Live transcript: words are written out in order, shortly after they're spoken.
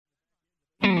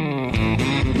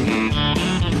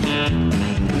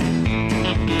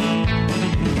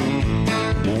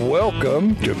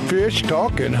Welcome to Fish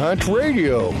Talk and Hunt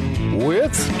Radio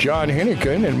with John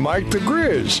Hennigan and Mike the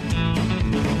Grizz,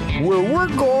 where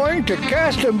we're going to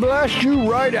cast and blast you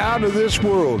right out of this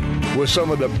world with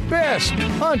some of the best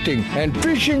hunting and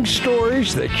fishing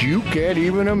stories that you can't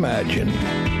even imagine.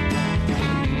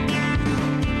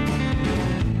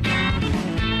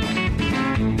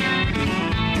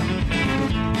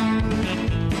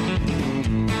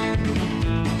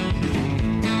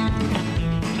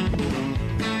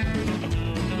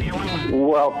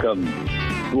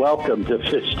 Welcome to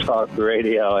Fish Talk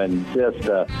Radio. And just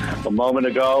a moment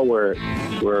ago, we're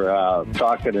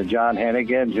talking to John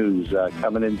Hennigan, who's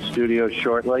coming in studio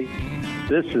shortly.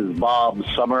 This is Bob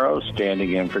Summerow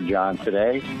standing in for John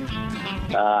today.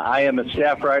 I am a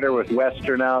staff writer with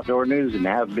Western Outdoor News and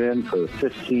have been for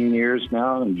 15 years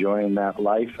now, enjoying that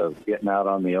life of getting out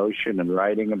on the ocean and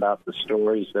writing about the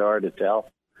stories there are to tell,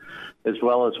 as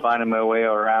well as finding my way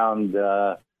around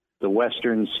the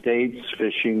western states,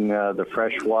 fishing the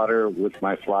freshwater with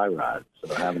my fly rod.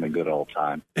 So having a good old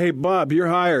time. Hey, Bob, you're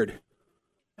hired.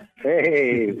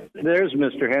 Hey, there's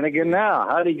Mr. Hennigan now.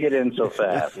 How did he get in so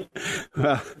fast?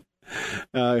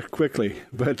 Quickly.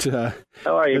 But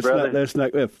how are you, brother? That's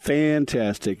not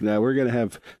fantastic. Now, we're going to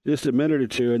have just a minute or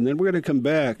two, and then we're going to come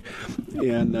back,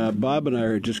 and Bob and I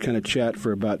are just kind of chat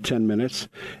for about 10 minutes.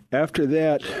 After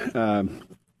that,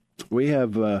 we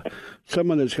have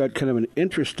someone that's got kind of an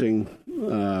interesting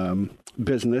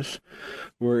business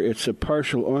where it's a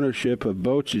partial ownership of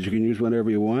boats that you can use whenever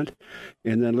you want.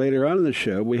 And then later on in the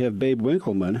show, we have Babe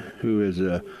Winkleman, who is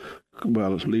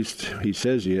well, at least he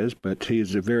says he is, but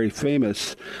he's a very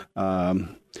famous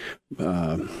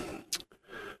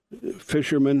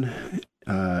fisherman,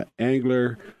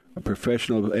 angler, a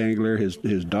professional angler.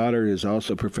 His daughter is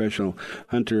also a professional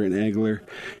hunter and angler,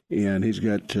 and he's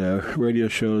got radio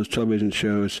shows, television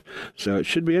shows, so it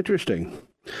should be interesting.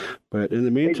 But in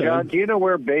the meantime... Hey, John, do you know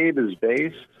where Babe is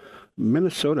based?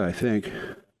 Minnesota, I think.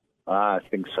 I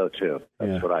think so, too.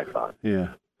 That's what I thought. Yeah.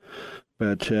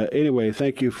 But anyway,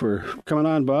 thank you for coming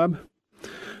on, Bob.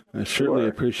 I certainly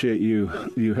appreciate you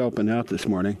helping out this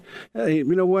morning. Hey,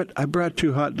 you know what? I brought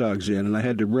 2 hot dogs in, and I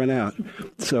had to run out.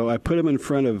 So I put them in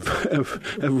front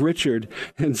of Richard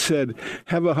and said,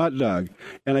 have a hot dog.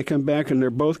 And I come back, and they're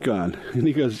both gone. And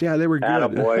he goes, yeah, they were good.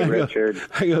 Attaboy, Richard.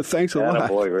 I go, thanks a lot.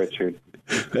 Attaboy, Richard.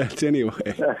 That's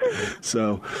anyway.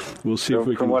 So we'll see if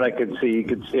we can... From what I can see, you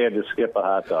can stand to skip a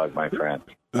hot dog, my friend.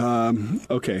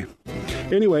 Okay.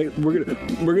 Anyway, we're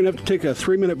gonna have to take a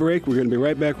 3-minute break. We're gonna be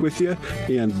right back with you,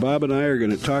 and Bob and I are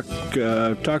gonna talk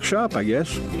shop, I guess.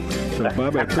 So,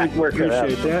 Bob, I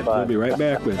appreciate that. We'll be right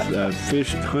back with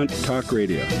Fish Hunt Talk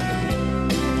Radio.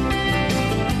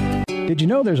 Did you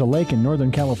know there's a lake in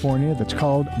Northern California that's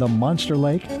called the Monster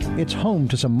Lake? It's home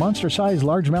to some monster-sized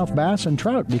largemouth bass and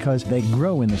trout because they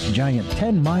grow in this giant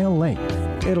 10-mile lake.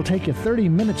 It'll take you 30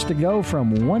 minutes to go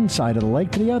from one side of the lake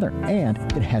to the other. And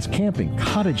it has camping,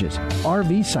 cottages,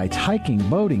 RV sites, hiking,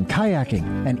 boating,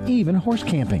 kayaking, and even horse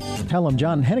camping. Tell them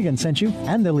John Hennigan sent you,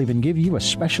 and they'll even give you a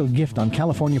special gift on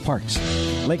California parks.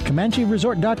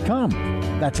 LakeComancheResort.com.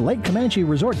 That's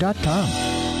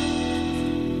LakeComancheResort.com.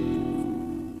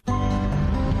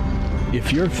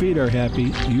 If your feet are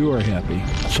happy, you are happy.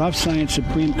 Soft Science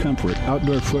Supreme Comfort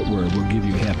outdoor footwear will give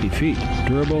you happy feet.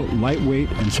 Durable,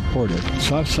 lightweight, and supportive,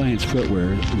 Soft Science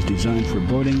footwear is designed for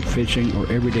boating, fishing,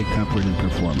 or everyday comfort and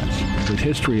performance. With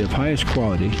history of highest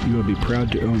quality, you will be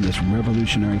proud to own this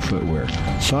revolutionary footwear.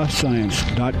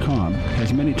 SoftScience.com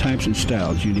has many types and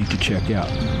styles you need to check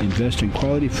out. Invest in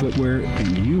quality footwear,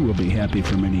 and you will be happy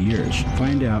for many years.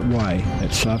 Find out why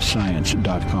at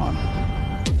SoftScience.com.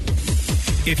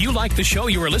 If you like the show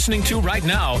you are listening to right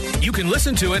now, you can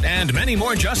listen to it and many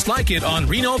more just like it on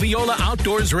Reno Viola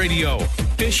Outdoors Radio.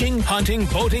 Fishing, hunting,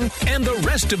 boating, and the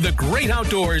rest of the great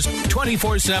outdoors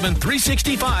 24/7,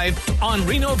 365 on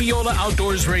Reno Viola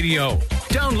Outdoors Radio.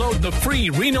 Download the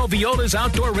free Reno Viola's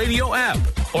Outdoor Radio app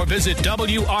or visit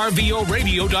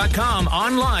WRVOradio.com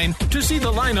online to see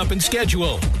the lineup and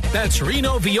schedule. That's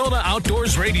Reno Viola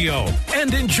Outdoors Radio.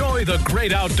 And enjoy the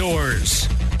great outdoors.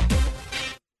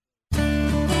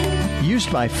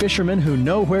 Used by fishermen who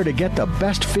know where to get the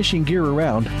best fishing gear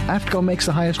around, AFTCO makes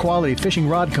the highest quality fishing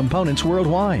rod components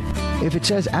worldwide. If it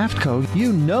says AFTCO,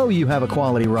 you know you have a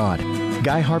quality rod.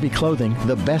 Guy Harvey Clothing,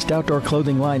 the best outdoor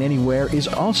clothing line anywhere, is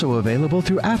also available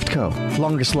through AFTCO.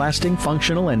 Longest lasting,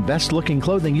 functional, and best looking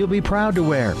clothing you'll be proud to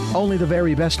wear. Only the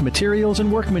very best materials and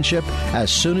workmanship.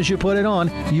 As soon as you put it on,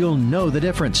 you'll know the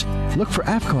difference. Look for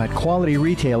AFTCO at quality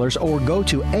retailers or go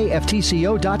to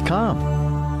AFTCO.com.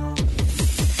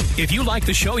 If you like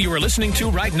the show you are listening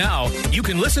to right now, you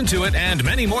can listen to it and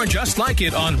many more just like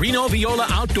it on Reno Viola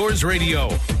Outdoors Radio.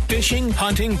 Fishing,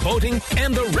 hunting, boating,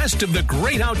 and the rest of the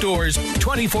great outdoors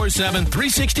 24/7,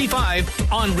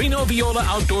 365 on Reno Viola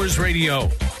Outdoors Radio.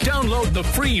 Download the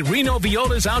free Reno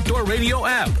Viola's Outdoor Radio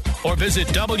app or visit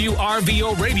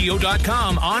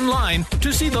WRVOradio.com online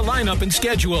to see the lineup and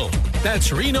schedule.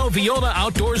 That's Reno Viola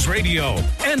Outdoors Radio.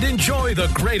 And enjoy the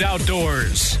great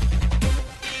outdoors.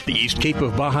 The East Cape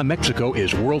of Baja, Mexico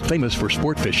is world famous for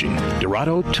sport fishing.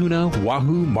 Dorado, tuna,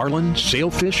 wahoo, marlin,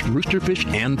 sailfish, roosterfish,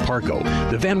 and pargo.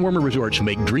 The Van Wormer Resorts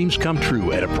make dreams come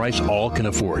true at a price all can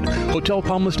afford. Hotel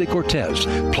Palmas de Cortez,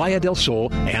 Playa del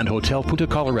Sol, and Hotel Punta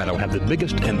Colorado have the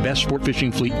biggest and best sport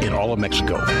fishing fleet in all of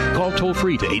Mexico. Call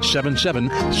toll-free to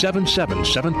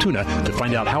 877-777-TUNA to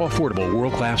find out how affordable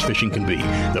world-class fishing can be.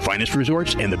 The finest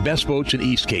resorts and the best boats in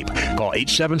East Cape. Call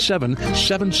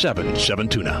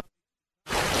 877-777-TUNA.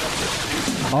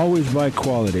 Always buy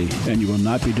quality, and you will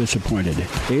not be disappointed.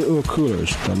 AO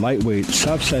Coolers, the lightweight,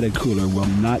 soft-sided cooler, will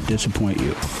not disappoint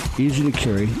you. Easy to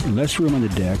carry, less room on the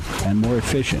deck, and more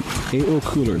efficient. AO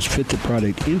Coolers fit the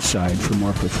product inside for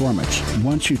more performance.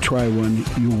 Once you try one,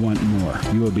 you'll want more.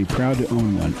 You will be proud to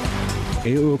own one.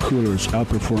 AO Coolers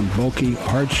outperform bulky,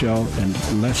 hard shell, and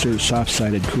lesser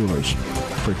soft-sided coolers.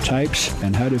 For types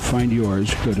and how to find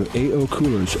yours, go to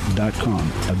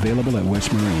aocoolers.com. Available at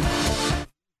West Marine.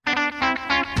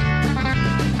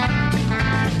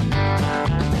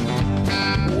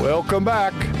 Welcome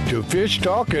back to Fish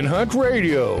Talk and Hunt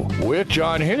Radio with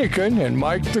John Hennigan and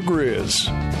Mike the Grizz.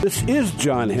 This is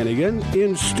John Hennigan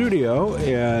in studio,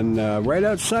 and right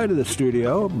outside of the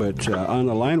studio, but on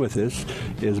the line with us,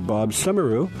 is Bob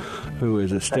Summeroo, who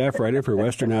is a staff writer for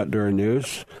Western Outdoor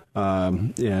News.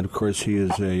 And, of course, he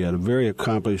is a very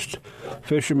accomplished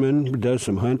fisherman, does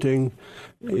some hunting,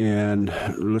 and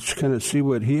let's kind of see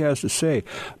what he has to say.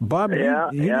 Bob,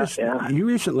 you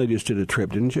recently just did a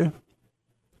trip, didn't you?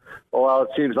 Well, it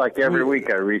seems like every week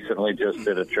I recently just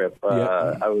did a trip.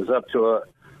 I was up to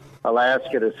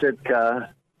Alaska to Sitka,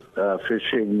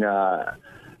 fishing out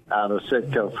of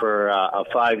Sitka for a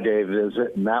 5-day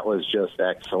visit, and that was just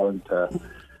excellent.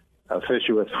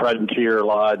 Fishing with Frontier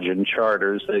Lodge and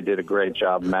Charters, they did a great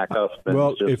job. Mac Huffman.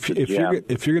 Well, if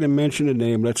you're going to mention a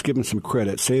name, let's give him some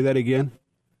credit. Say that again.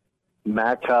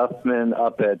 Mac Huffman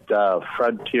up at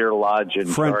Frontier Lodge and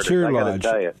Frontier Charters. Lodge. I got to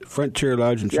tell you. Frontier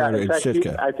Lodge and Charter in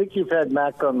Sitka. I think you've had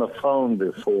Mac on the phone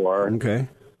before. Okay.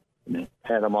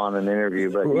 Had him on an interview,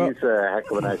 but he's a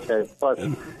heck of a nice guy. Plus,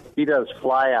 he does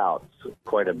fly-outs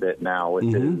quite a bit now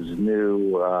with his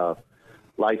new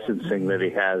licensing that he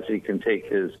has. He can take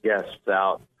his guests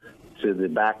out to the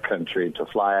backcountry to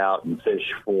fly out and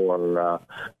fish for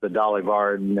the Dolly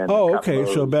Varden. And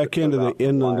so back into the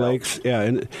inland lakes. Yeah,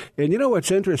 and you know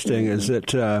what's interesting is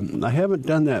that I haven't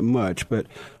done that much, but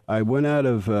I went out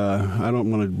of, I don't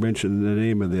want to mention the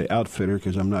name of the outfitter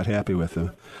because I'm not happy with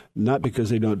them. Not because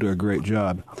they don't do a great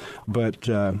job, but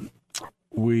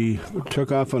we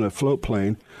took off on a float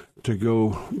plane to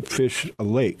go fish a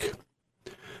lake.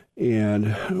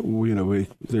 And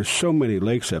there's so many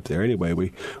lakes up there. Anyway,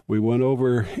 we went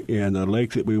over, and the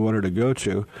lake that we wanted to go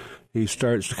to, he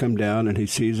starts to come down, and he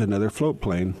sees another float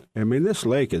plane. I mean, this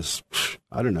lake is,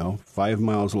 5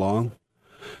 miles long,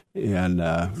 and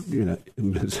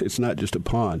it's not just a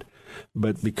pond.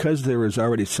 But because there was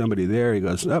already somebody there, he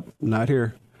goes, not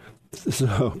here.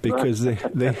 So because they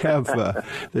have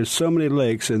there's so many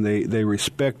lakes and they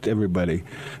respect everybody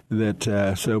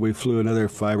that so we flew another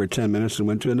 5 or 10 minutes and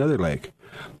went to another lake,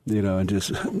 and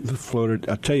just floated.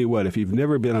 I'll tell you what, if you've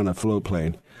never been on a float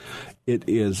plane, it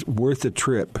is worth the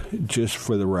trip just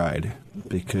for the ride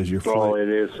because you're flying. Oh, it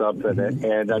is something,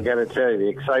 and I got to tell you, the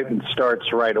excitement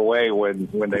starts right away when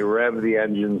they rev the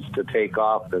engines to take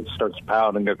off. It starts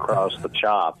pounding across the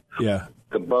chop. Yeah.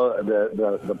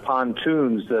 The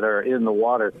pontoons that are in the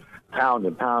water pound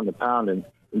and pound and pound, and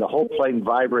the whole plane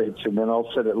vibrates, and then all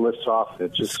of a sudden it lifts off.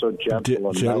 It's just so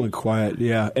gentle and quiet.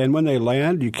 Yeah, and when they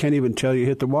land, you can't even tell you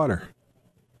hit the water.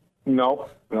 No.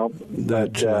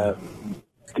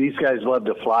 These guys love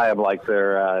to fly them like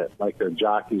they're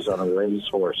jockeys on a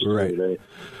racehorse. Right.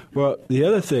 Well, the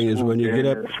other thing is when you get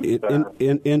up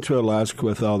into Alaska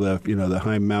with all the the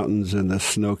high mountains and the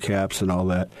snow caps and all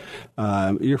that,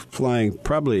 you're flying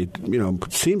probably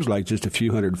seems like just a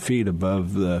few hundred feet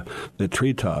above the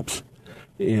treetops,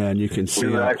 and you can see.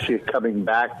 We were actually coming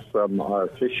back from our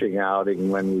fishing outing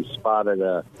when we spotted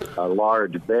a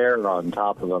large bear on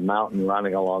top of a mountain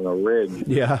running along a ridge.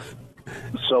 Yeah.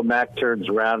 so Mac turns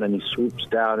around and he swoops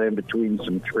down in between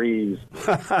some trees.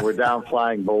 We're down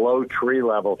flying below tree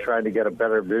level trying to get a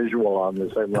better visual on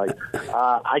this. I'm like,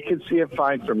 I can see it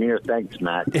fine from here. Thanks,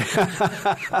 Mac.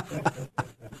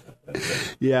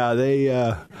 Yeah,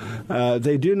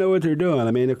 they do know what they're doing.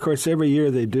 I mean, of course, every year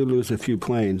they do lose a few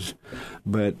planes,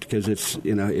 but because it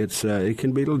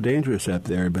can be a little dangerous up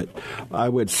there. But I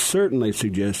would certainly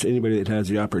suggest anybody that has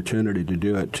the opportunity to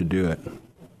do it.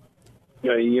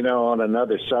 On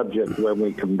another subject, when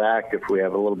we come back, if we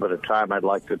have a little bit of time, I'd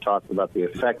like to talk about the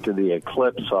effect of the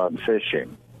eclipse on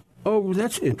fishing. Oh,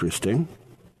 that's interesting.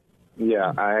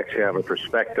 Yeah, I actually have a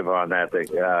perspective on that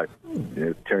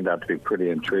it turned out to be pretty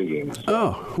intriguing. So.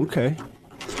 Oh, okay.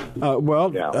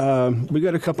 We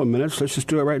got a couple of minutes. Let's just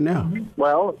do it right now.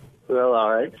 Well,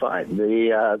 all right, fine.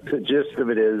 The gist of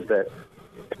it is that,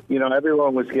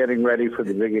 everyone was getting ready for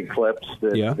the big eclipse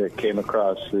that came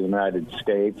across the United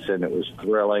States, and it was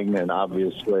thrilling and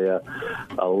obviously a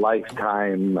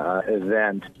lifetime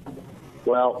event.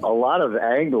 Well, a lot of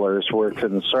anglers were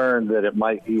concerned that it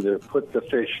might either put the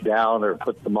fish down or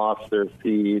put them off their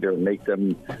feed or make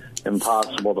them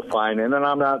impossible to find. And then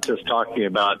I'm not just talking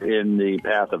about in the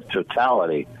path of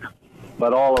totality,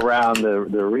 but all around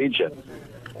the region.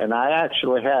 And I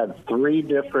actually had 3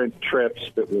 different trips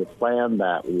that were planned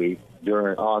that week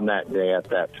on that day at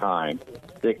that time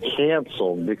that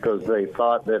canceled because they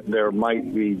thought that there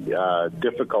might be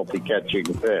difficulty catching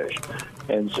fish.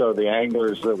 And so the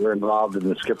anglers that were involved and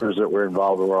the skippers that were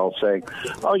involved were all saying,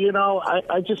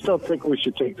 I just don't think we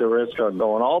should take the risk on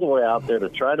going all the way out there to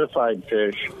try to find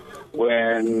fish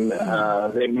when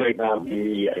they might not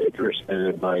be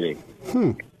interested in biting.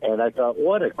 And I thought,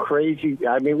 what a crazy...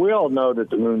 I mean, we all know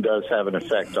that the moon does have an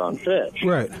effect on fish.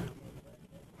 Right.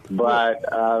 But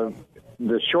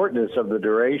the shortness of the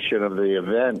duration of the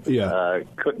event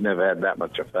couldn't have had that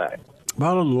much effect.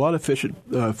 Well, a lot of fish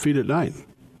feed at night.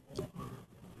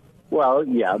 Well,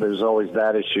 yeah, there's always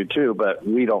that issue, too, but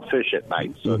we don't fish at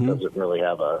night, so it doesn't really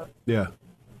have an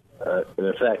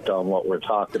effect on what we're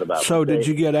talking about. So did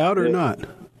you get out or not?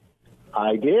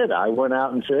 I did. I went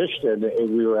out and fished, and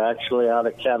we were actually out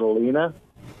at Catalina.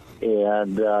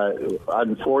 And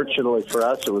unfortunately for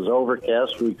us, it was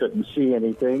overcast. We couldn't see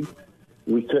anything.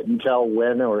 We couldn't tell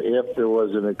when or if there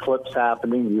was an eclipse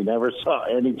happening. We never saw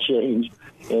any change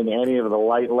in any of the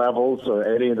light levels or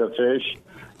any of the fish.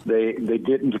 They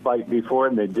didn't bite before,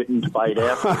 and they didn't bite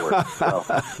afterwards. So.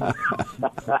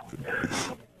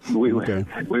 We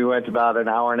went about an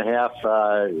hour and a half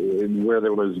where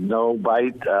there was no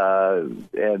bite,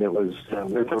 and it was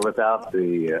with or without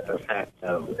the effect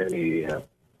of any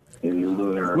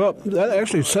lunar. Well,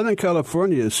 actually, Southern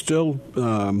California is still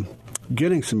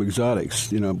getting some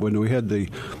exotics. When we had the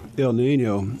El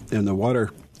Nino and the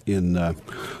water in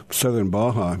southern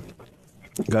Baja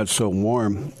got so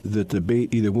warm that the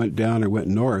bait either went down or went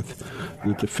north,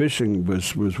 that the fishing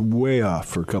was way off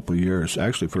for a couple of years,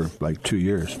 actually for like 2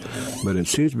 years. But it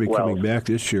seems to be coming back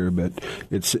this year, but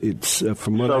it's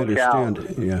from what I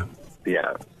understand,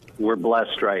 Yeah, we're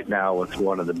blessed right now with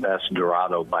one of the best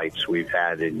Dorado bites we've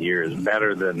had in years,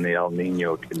 better than the El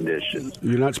Nino conditions.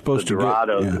 You're not supposed to get...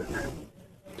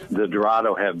 The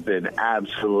Dorado have been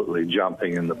absolutely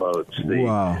jumping in the boats.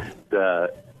 Wow.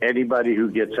 Anybody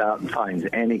who gets out and finds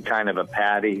any kind of a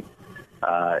patty,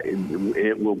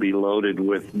 it will be loaded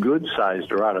with good-sized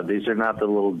Dorado. These are not the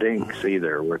little dinks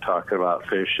either. We're talking about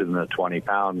fish in the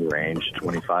 20-pound range,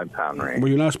 25-pound range. Well,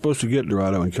 you're not supposed to get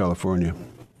Dorado in California.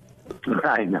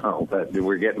 I know, but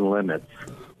we're getting limits.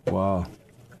 Wow.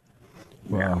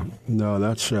 Yeah. No,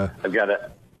 that's... I've got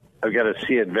a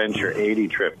Sea Adventure 80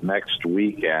 trip next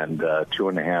weekend,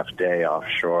 2.5 day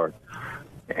offshore.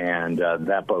 And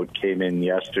that boat came in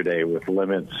yesterday with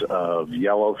limits of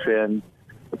yellowfin,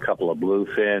 a couple of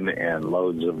bluefin, and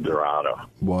loads of Dorado.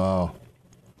 Wow.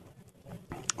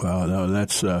 Wow, no,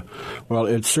 that's... well,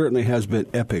 it certainly has been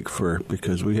epic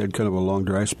because we had kind of a long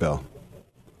dry spell.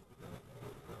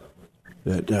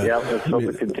 Let's hope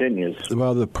it continues.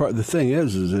 Well, the thing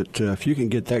is that if you can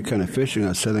get that kind of fishing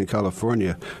on Southern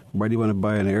California, why do you want to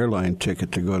buy an airline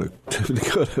ticket to go to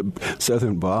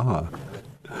Southern Baja?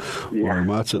 Yeah.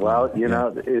 Well,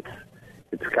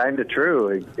 it's kind of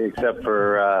true, except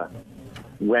for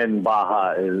when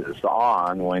Baja is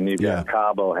on. When you got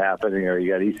Cabo happening or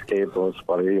you got East Cape,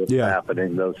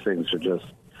 happening, those things are just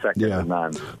second to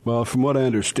none. Well, from what I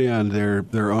understand,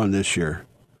 they're on this year.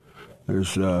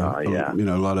 There's a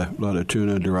lot of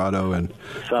tuna, Dorado, and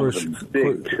some of the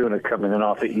big tuna coming in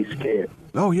off the East Cape.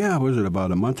 Oh yeah, was it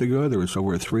about a month ago? There was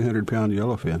over a 300-pound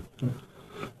yellowfin.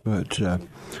 But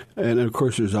and of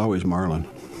course, there's always marlin.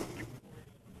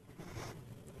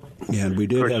 And we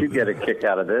did. Of course, you get a kick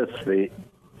out of this.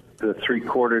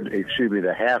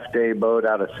 the half-day boat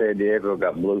out of San Diego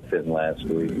got bluefin last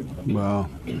week. Wow.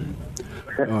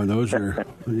 Oh, those are,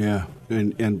 yeah.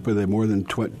 And were they more than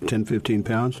 10, 15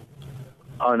 pounds?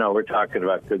 Oh, no, we're talking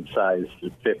about good-sized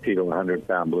 50 to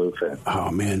 100-pound bluefin.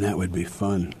 Oh, man, that would be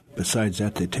fun. Besides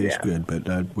that, they taste good,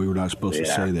 but we were not supposed to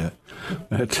say that.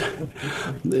 But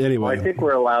anyway. Well, I think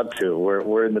we're allowed to.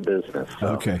 We're in the business. So.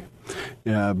 Okay.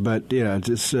 Yeah, but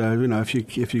just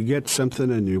if you get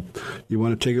something and you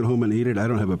want to take it home and eat it, I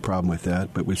don't have a problem with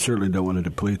that. But we certainly don't want to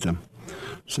deplete them,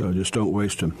 so just don't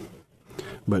waste them.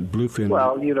 But bluefin.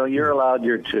 Well, you're allowed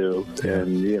your two,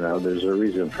 and there's a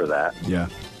reason for that. Yeah.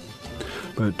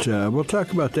 But we'll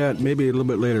talk about that maybe a little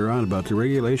bit later on, about the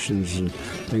regulations and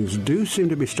things do seem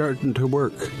to be starting to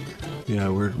work.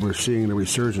 We're seeing the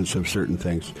resurgence of certain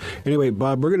things. Anyway,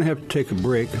 Bob, we're going to have to take a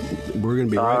break. We're going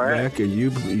to be right back, and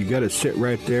you got to sit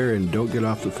right there and don't get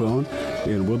off the phone,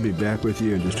 and we'll be back with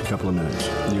you in just a couple of minutes.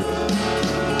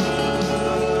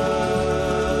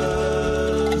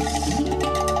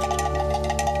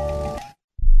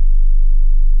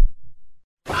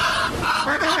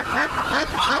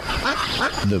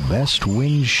 The best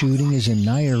wing shooting is in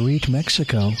Nayarit,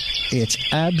 Mexico. It's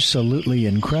absolutely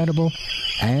incredible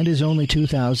and is only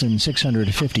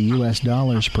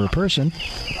 $2,650 per person.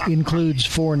 Includes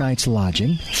 4 nights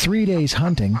lodging, 3 days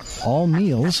hunting, all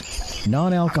meals,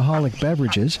 non-alcoholic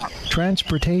beverages,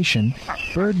 transportation,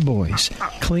 bird boys,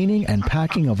 cleaning and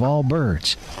packing of all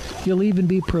birds. You'll even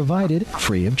be provided,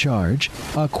 free of charge,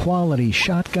 a quality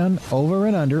shotgun, over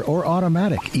and under or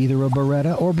automatic, either a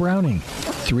Beretta or Browning,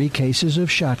 3 cases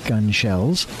of shotgun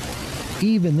shells.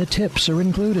 Even the tips are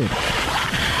included.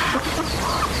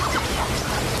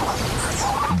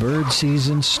 Bird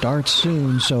season starts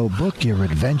soon, so book your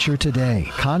adventure today.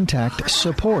 Contact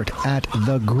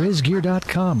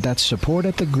support@thegrizzgear.com. That's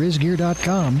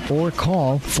support@thegrizzgear.com, or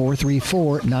call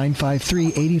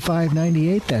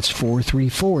 434-953-8598. That's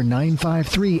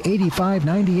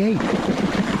 434-953-8598.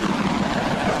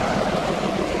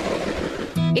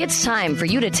 It's time for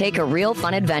you to take a real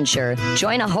fun adventure.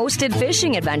 Join a hosted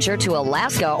fishing adventure to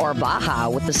Alaska or Baja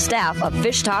with the staff of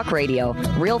Fish Talk Radio.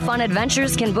 Real Fun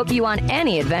Adventures can book you on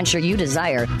any adventure you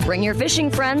desire. Bring your fishing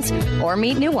friends or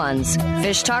meet new ones.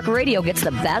 Fish Talk Radio gets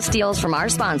the best deals from our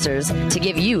sponsors to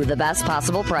give you the best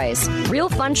possible price. Real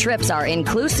Fun trips are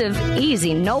inclusive,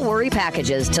 easy, no-worry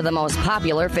packages to the most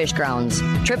popular fish grounds.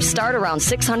 Trips start around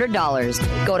 $600.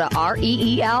 Go to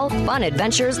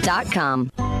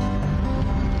REELFunadventures.com.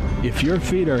 If your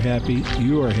feet are happy,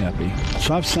 you are happy.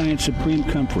 Soft Science Supreme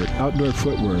Comfort Outdoor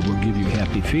Footwear will give you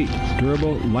happy feet.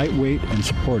 Durable, lightweight, and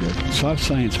supportive, Soft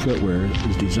Science footwear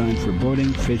is designed for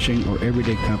boating, fishing, or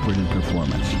everyday comfort and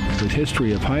performance. With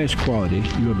history of highest quality,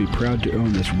 you will be proud to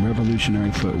own this revolutionary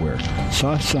footwear.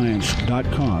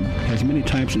 SoftScience.com has many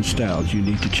types and styles you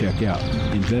need to check out.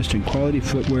 Invest in quality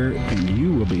footwear, and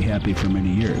you will be happy for many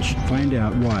years. Find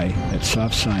out why at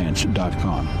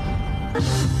SoftScience.com.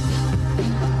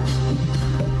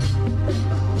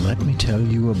 Let me tell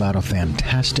you about a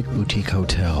fantastic boutique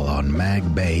hotel on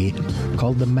Mag Bay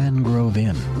called the Mangrove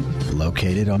Inn,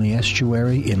 located on the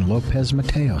estuary in Lopez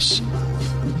Mateos.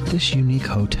 This unique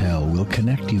hotel will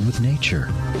connect you with nature.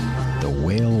 The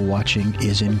whale watching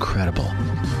is incredible.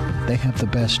 They have the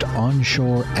best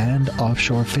onshore and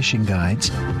offshore fishing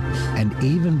guides and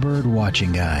even bird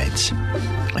watching guides.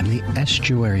 And the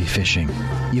estuary fishing.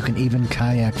 You can even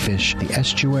kayak fish the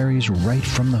estuaries right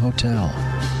from the hotel.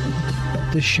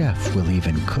 The chef will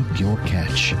even cook your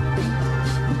catch.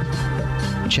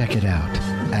 Check it out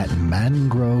at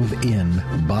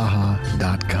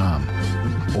mangroveinbaja.com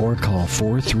or call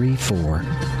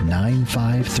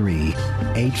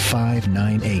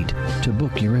 434-953-8598 to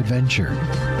book your adventure.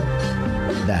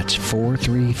 That's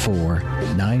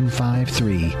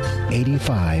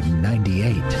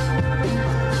 434-953-8598.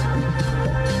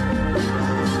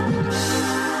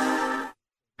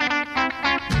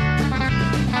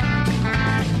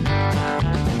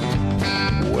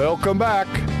 Welcome back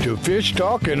to Fish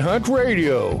Talk and Hunt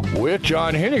Radio with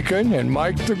John Hennigan and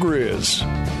Mike the Grizz.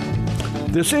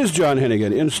 This is John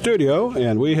Hennigan in studio,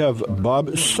 and we have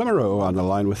Bob Summerow on the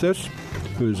line with us,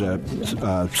 who's a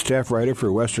staff writer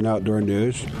for Western Outdoor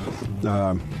News.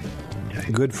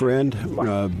 Good friend,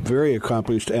 very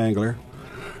accomplished angler,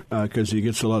 because he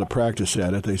gets a lot of practice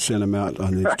at it. They send him out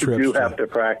on these trips. You have to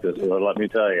practice, let me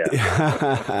tell you.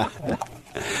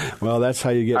 Well, that's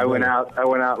how you get. I went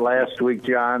out last week,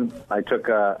 John. I took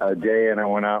a day and I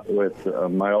went out with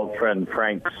my old friend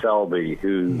Frank Selby,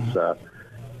 who's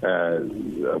a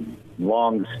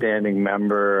long-standing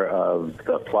member of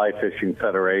the Fly Fishing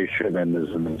Federation and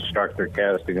is an instructor,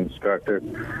 casting instructor.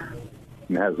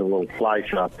 and has a little fly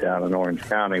shop down in Orange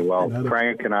County. Well,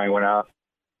 Frank and I went out,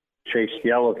 chased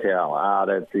yellowtail out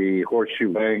at the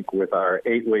Horseshoe Bank with our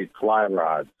 8-weight fly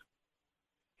rods.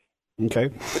 Okay.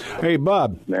 Hey,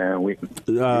 Bob.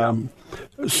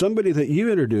 Somebody that you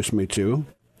introduced me to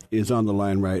is on the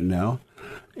line right now.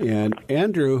 And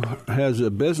Andrew has a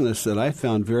business that I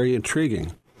found very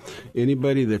intriguing.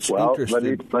 Anybody that's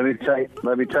interested... let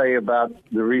me tell you about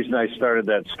the reason I started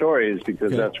that story is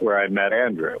because that's where I met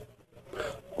Andrew.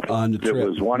 On the trip. It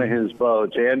was one of his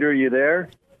boats. Andrew, you there?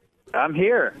 I'm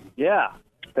here. Yeah.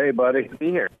 Hey, buddy. Be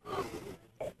here.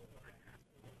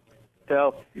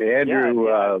 So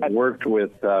Andrew worked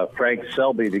with Frank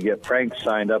Selby to get Frank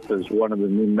signed up as one of the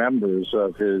new members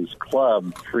of his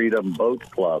club, Freedom Boat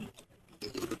Club.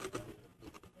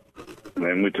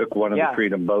 And we took one of the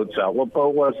Freedom boats out. What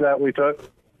boat was that we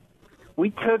took? We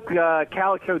took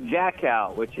Calico Jack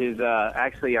out, which is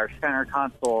actually our center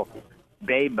console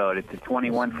bay boat. It's a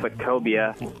 21-foot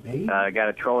cobia. Got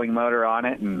a trolling motor on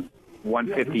it and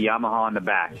 150 Yamaha on the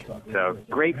back. So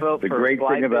great boat. The great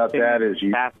thing about that is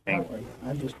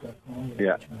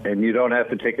and you don't have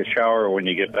to take a shower when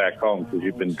you get back home because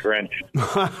you've been drenched.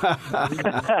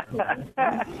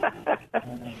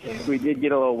 We did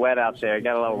get a little wet out there.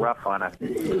 Got a little rough on us.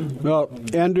 Well,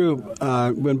 Andrew,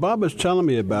 when Bob was telling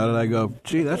me about it, I go,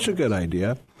 gee, that's a good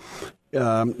idea.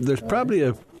 There's probably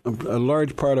a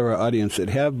large part of our audience that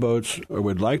have boats or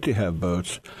would like to have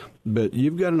boats, but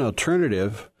you've got an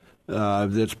alternative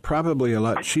that's probably a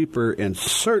lot cheaper and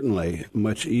certainly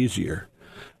much easier.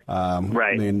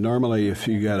 Right. I mean, normally if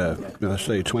you got let's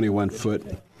say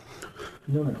 21-foot,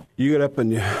 you get up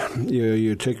and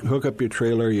you hook up your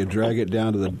trailer, you drag it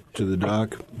down to the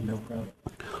dock,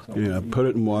 put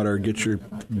it in water, get your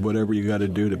whatever you got to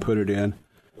do to put it in,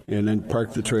 and then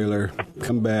park the trailer,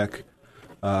 come back,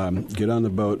 get on the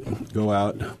boat, go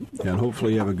out, and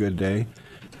hopefully you have a good day.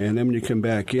 And then when you come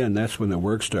back in, that's when the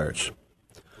work starts.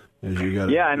 And that's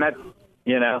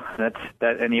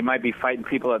that, and you might be fighting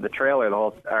people at the trailer at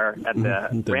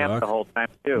the ramp the whole time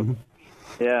too.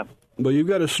 Mm-hmm. Yeah. Well, you've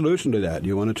got a solution to that. Do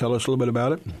you want to tell us a little bit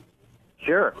about it?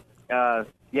 Sure.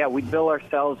 We bill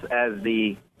ourselves as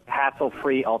the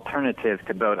hassle-free alternative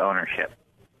to boat ownership.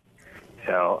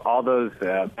 So all those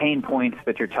pain points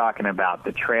that you're talking about,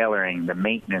 the trailering, the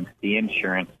maintenance, the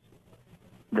insurance,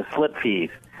 the slip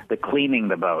fees, the cleaning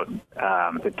the boat,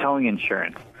 the towing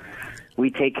insurance, we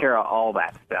take care of all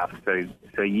that stuff.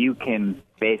 So you can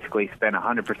basically spend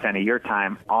 100% of your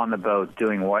time on the boat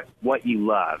doing what you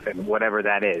love, and whatever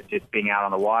that is, just being out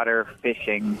on the water,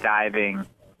 fishing, diving,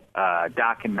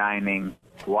 dock and dining,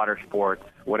 water sports,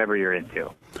 whatever you're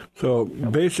into. So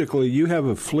basically you have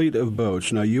a fleet of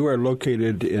boats. Now you are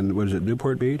located in, what is it,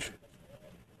 Newport Beach?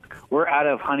 We're out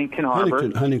of Huntington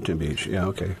Harbor. Huntington Beach, yeah,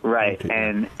 okay. Right,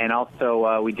 and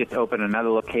also we just opened another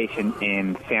location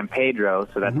in San Pedro,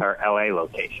 so that's our L.A.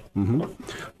 location. Mm-hmm.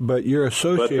 But you're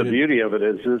associated... But the beauty of it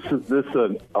is this is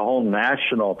a whole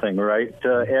national thing, right,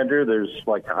 Andrew? There's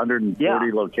like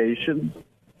 140 locations.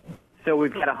 So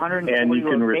we've got 140 and you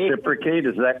can locations. Reciprocate,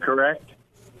 is that correct?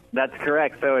 That's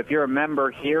correct. So if you're a member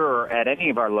here or at any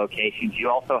of our locations, you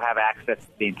also have access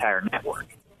to the entire network.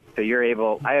 So you're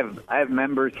able. I have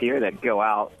members here that go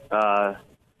out.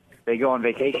 They go on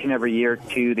vacation every year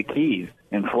to the Keys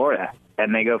in Florida,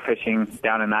 and they go fishing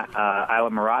down in Isla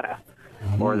Mirada,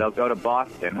 or they'll go to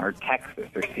Boston or Texas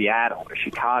or Seattle or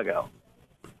Chicago.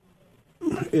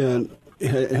 And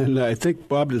I think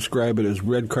Bob described it as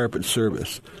red carpet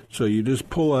service. So you just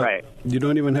pull up. Right. You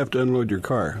don't even have to unload your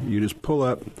car. You just pull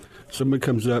up. Somebody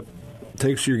comes up,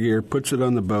 takes your gear, puts it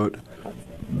on the boat.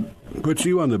 Puts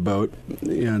you on the boat,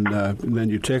 and then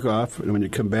you take off. And when you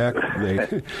come back,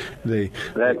 they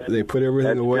put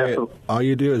everything away. All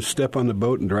you do is step on the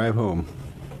boat and drive home.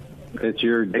 It's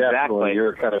your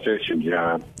kind of fishing,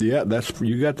 John. Yeah,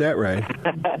 you got that right.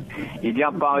 You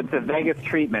jump on. It's a Vegas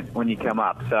treatment when you come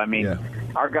up. So I mean,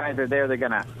 our guys are there.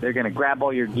 They're gonna grab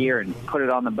all your gear and put it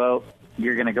on the boat.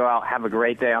 You're gonna go out, have a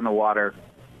great day on the water.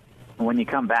 When you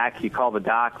come back, you call the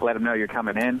dock, let them know you're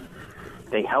coming in.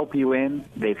 They help you in.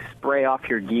 They spray off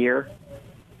your gear,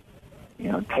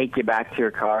 take you back to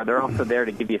your car. They're also there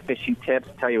to give you fishing tips,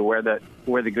 tell you where the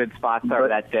good spots are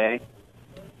that day.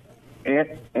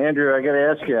 Andrew, I got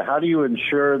to ask you, how do you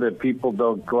ensure that people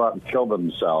don't go out and kill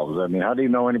themselves? I mean, how do you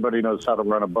know anybody knows how to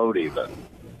run a boat even?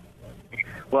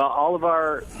 Well, all of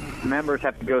our members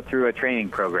have to go through a training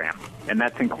program, and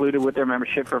that's included with their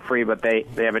membership for free, but they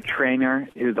have a trainer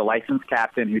who's a licensed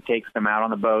captain who takes them out on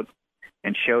the boat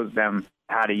and shows them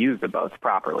how to use the boats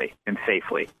properly and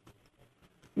safely.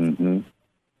 Mm-hmm.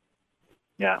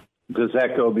 Yeah. Does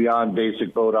that go beyond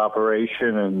basic boat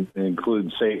operation and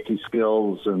include safety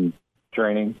skills and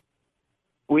training?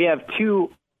 We have two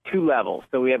levels.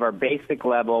 So we have our basic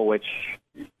level, which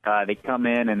they come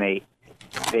in and they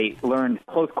learn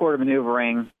close quarter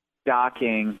maneuvering,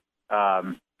 docking,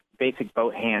 basic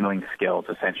boat handling skills,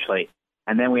 essentially.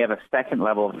 And then we have a second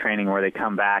level of training where they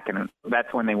come back, and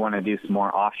that's when they want to do some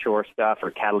more offshore stuff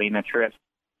or Catalina trips.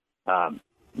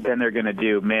 Then they're going to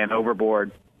do man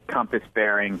overboard, compass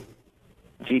bearing,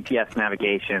 GPS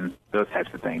navigation, those types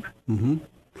of things. Mm-hmm.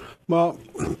 Well,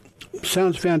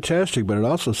 sounds fantastic, but it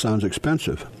also sounds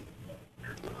expensive.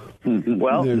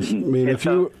 Well, here's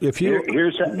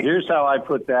how I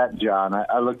put that, John.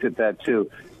 I looked at that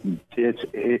too.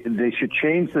 They should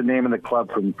change the name of the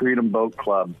club from Freedom Boat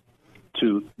Club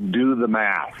to Do the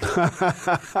Math. Because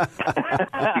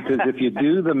if you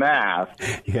do the math,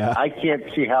 I can't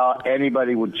see how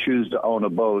anybody would choose to own a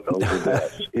boat over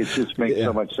this. It just makes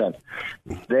so much sense.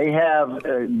 They have,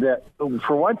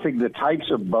 for one thing, the types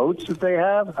of boats that they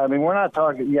have. I mean, we're not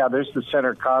talking, there's the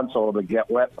center console, the get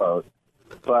wet boat,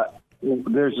 but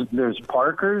there's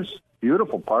Parkers,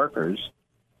 beautiful Parkers.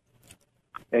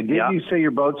 And did you say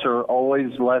your boats are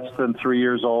always less than 3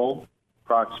 years old,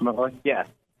 approximately? Yes.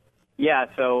 Yeah,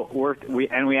 so we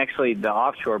actually, the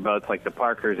offshore boats like the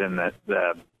Parkers and the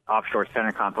offshore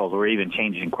center consoles, we're even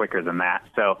changing quicker than that.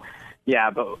 So,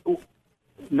 but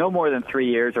no more than 3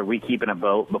 years are we keeping a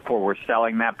boat before we're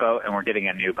selling that boat and we're getting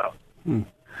a new boat.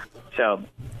 So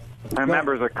our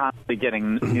members are constantly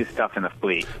getting new stuff in the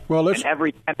fleet. Well, and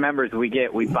every 10 members we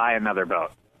get, we buy another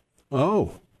boat.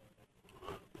 Oh,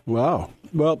 wow.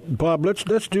 Well, Bob,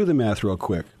 let's do the math real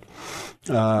quick.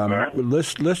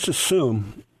 Let's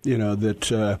assume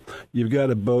that you've got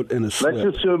a boat and a slip.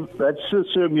 Let's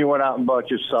assume you went out and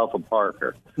bought yourself a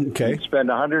Parker. Okay. You spend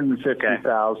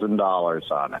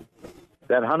 $150,000 on it.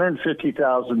 That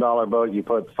 $150,000 boat, you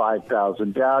put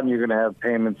 $5,000 down. You're going to have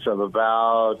payments of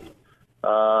about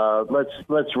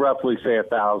let's roughly say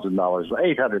 $1,000,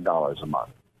 $800 a month.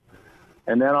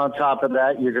 And then on top of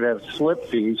that, you're going to have slip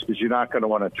fees because you're not going to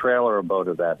want to trailer a boat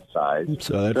of that size.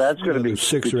 So that's going to be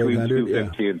 $600 between or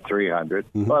 $800, $250 and $300.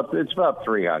 But it's about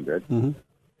 $300. Mm-hmm.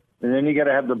 And then you got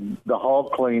to have the hull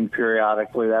cleaned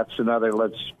periodically. That's another.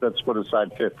 Let's put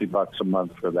aside $50 a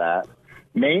month for that.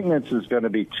 Maintenance is going to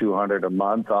be $200 a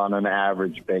month on an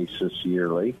average basis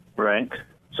yearly. Right.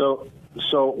 So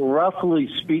roughly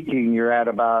speaking, you're at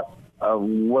about.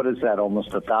 What is that? Almost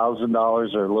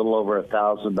 $1,000 or a little over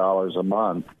 $1,000 a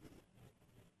month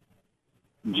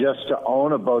just to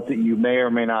own a boat that you may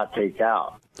or may not take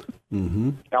out.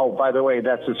 Mm-hmm. Oh, by the way,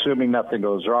 that's assuming nothing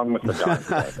goes wrong with the darn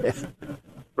thing.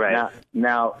 Right.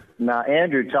 Now,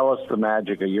 Andrew, tell us the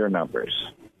magic of your numbers.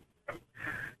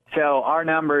 So our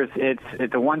numbers, it's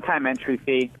a one-time entry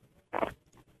fee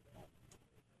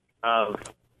of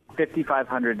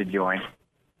 $5,500 to join,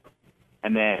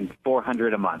 and then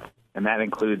 $400 a month. And that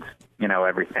includes,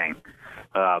 everything.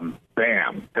 Bam.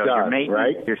 So your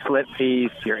maintenance, your slip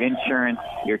fees, your insurance,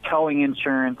 your towing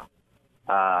insurance,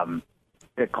 the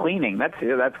cleaning.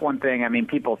 That's one thing. I mean,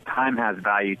 people's time has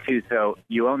value too. So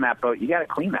you own that boat, you got to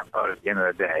clean that boat at the end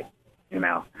of the day.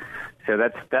 So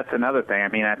that's another thing. I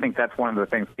mean, I think that's one of the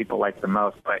things people like the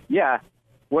most. But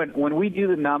when we do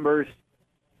the numbers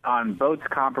on boats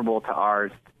comparable to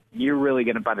ours, you're really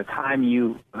going to, by the time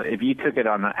if you took it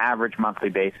on an average monthly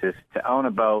basis to own a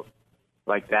boat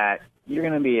like that, you're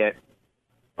going to be at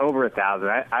over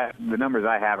 $1,000. The numbers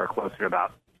I have are closer to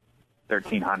about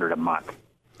 $1,300 a month.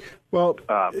 Well,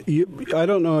 I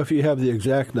don't know if you have the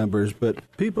exact numbers, but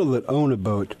people that own a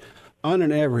boat, on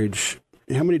an average,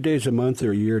 how many days a month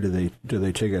or a year do they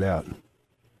take it out?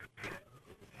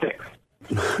 6.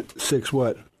 6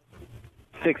 what?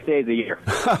 6 days a year.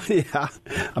 Yeah,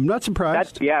 I'm not surprised.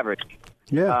 That's the average.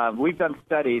 Yeah. We've done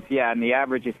studies, and the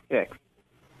average is 6.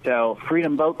 So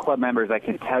Freedom Boat Club members, I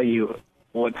can tell you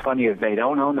what's funny is they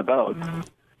don't own the boats,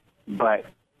 but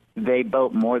they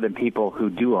boat more than people who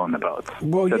do own the boats.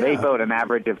 Well, so they boat an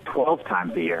average of 12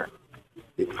 times a year.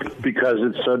 Because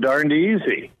it's so darned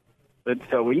easy. It's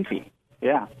so easy,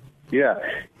 yeah. Yeah.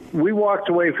 We walked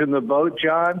away from the boat,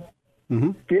 John.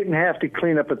 Mm-hmm. Didn't have to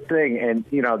clean up a thing. And,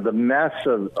 the mess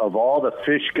of all the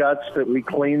fish guts that we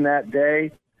cleaned that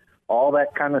day, all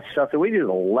that kind of stuff, that we just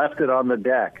left it on the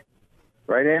deck.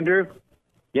 Right, Andrew?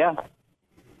 Yeah.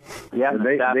 Yeah. And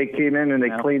they came in and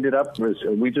they cleaned it up.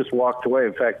 We just walked away.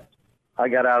 In fact, I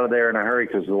got out of there in a hurry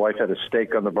because the wife had a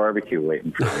steak on the barbecue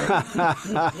waiting for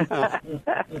me.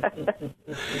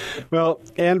 Well,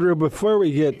 Andrew, before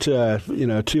we get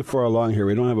too far along here,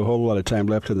 we don't have a whole lot of time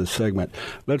left in this segment.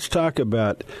 Let's talk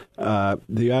about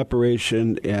the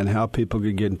operation and how people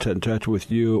can get in touch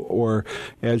with you. Or,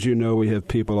 as you know, we have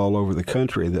people all over the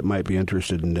country that might be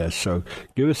interested in this. So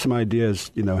give us some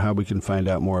ideas, how we can find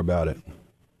out more about it.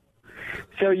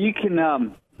 So you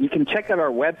can check out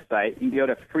our website. You can go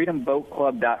to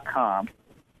freedomboatclub.com.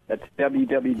 That's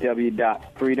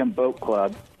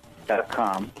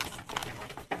www.freedomboatclub.com.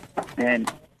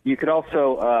 And you could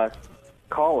also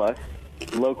call us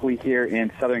locally here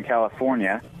in Southern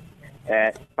California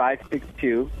at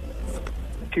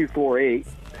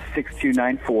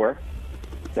 562-248-6294.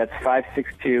 That's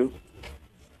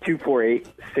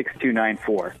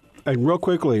 562-248-6294. And real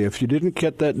quickly, if you didn't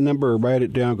get that number, write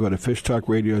it down. Go to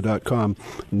fishtalkradio.com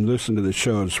and listen to the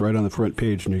show. It's right on the front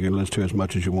page, and you can listen to as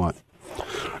much as you want.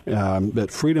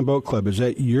 But Freedom Boat Club, is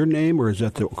that your name, or is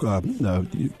that throughout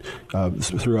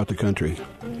the country?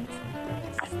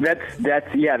 That's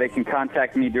they can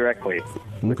contact me directly.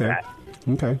 Okay.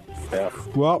 Okay. Yeah.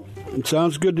 Well, it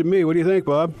sounds good to me. What do you think,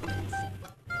 Bob?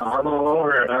 I'm all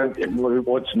over it.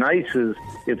 What's nice is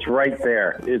it's right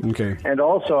there. Okay. And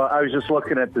also, I was just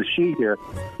looking at the sheet here.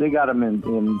 They got them in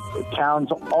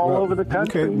towns all over the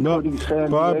country, including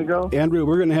San Diego. Andrew,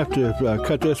 we're going to have to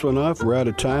cut this one off. We're out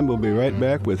of time. We'll be right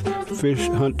back with Fish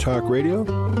Hunt Talk Radio.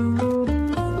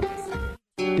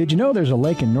 Did you know there's a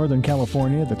lake in Northern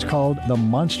California that's called the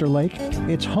Monster Lake?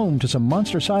 It's home to some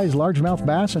monster-sized largemouth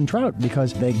bass and trout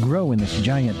because they grow in this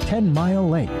giant 10-mile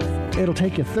lake. It'll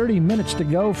take you 30 minutes to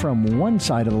go from one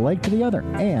side of the lake to the other.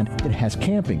 And it has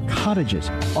camping, cottages,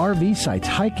 RV sites,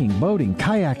 hiking, boating,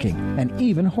 kayaking, and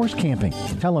even horse camping.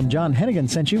 Tell them John Hennigan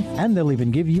sent you, and they'll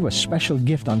even give you a special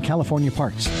gift on California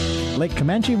parks.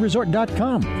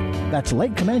 LakeComancheResort.com. That's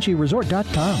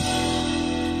LakeComancheResort.com.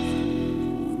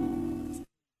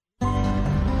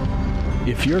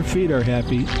 If your feet are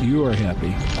happy, you are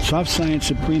happy. Soft Science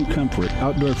Supreme Comfort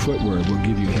Outdoor Footwear will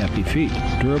give you happy feet.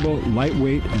 Durable,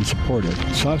 lightweight, and supportive,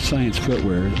 Soft Science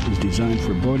footwear is designed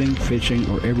for boating, fishing,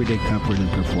 or everyday comfort and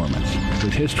performance.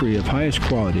 With history of highest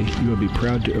quality, you will be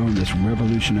proud to own this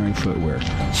revolutionary footwear.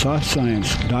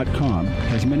 SoftScience.com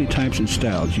has many types and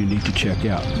styles you need to check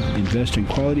out. Invest in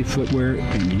quality footwear,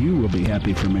 and you will be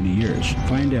happy for many years.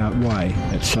 Find out why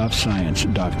at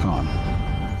SoftScience.com.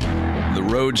 The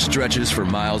road stretches for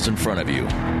miles in front of you,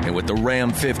 and with the Ram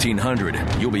 1500,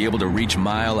 you'll be able to reach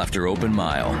mile after open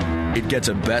mile. It gets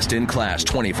a best-in-class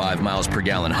 25 miles per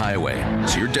gallon highway,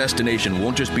 so your destination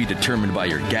won't just be determined by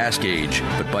your gas gauge,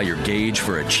 but by your gauge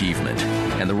for achievement.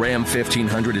 And the Ram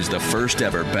 1500 is the first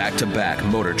ever back-to-back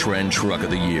Motor Trend Truck of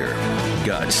the Year.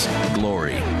 Guts,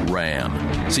 glory,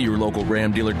 Ram. See your local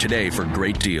Ram dealer today for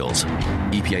great deals.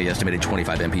 EPA estimated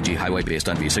 25 mpg highway based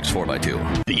on V6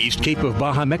 4x2. The East Cape of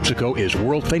Baja, Mexico is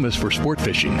world famous for sport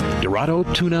fishing. Dorado,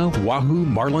 tuna, wahoo,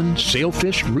 marlin,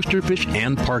 sailfish, roosterfish,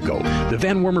 and pargo. The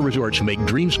Van Wormer Resorts make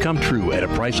dreams come true at a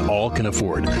price all can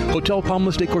afford. Hotel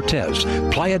Palmas de Cortez,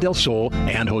 Playa del Sol,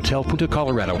 and Hotel Punta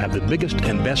Colorado have the biggest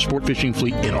and best sport fishing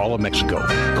fleet in all of Mexico.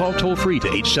 Call toll-free to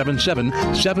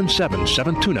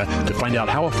 877-777-TUNA to find out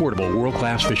how affordable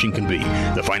world-class fishing can be.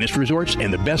 The finest resorts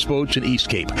and the best boats in East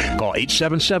Cape. Call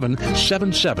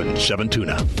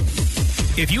 877-777-TUNA.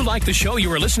 If you like the show you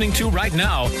are listening to right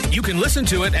now, you can listen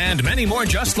to it and many more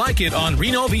just like it on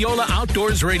Reno Viola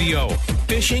Outdoors Radio.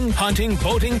 Fishing, hunting,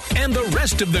 boating, and the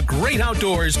rest of the great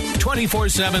outdoors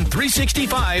 24/7,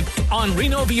 365 on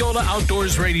Reno Viola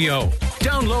Outdoors Radio.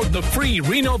 Download the free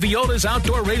Reno Viola's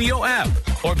Outdoor Radio app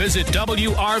or visit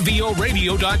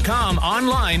WRVOradio.com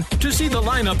online to see the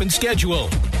lineup and schedule.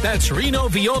 That's Reno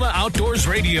Viola Outdoors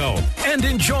Radio. And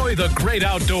enjoy the great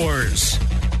outdoors.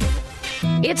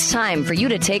 It's time for you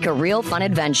to take a real fun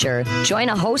adventure. Join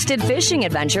a hosted fishing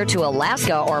adventure to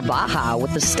Alaska or Baja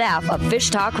with the staff of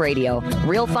Fish Talk Radio.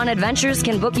 Real Fun Adventures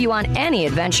can book you on any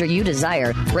adventure you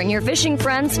desire. Bring your fishing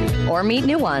friends or meet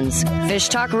new ones. Fish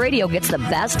Talk Radio gets the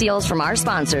best deals from our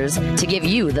sponsors to give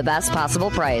you the best possible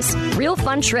price. Real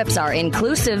Fun trips are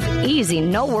inclusive, easy,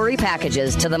 no-worry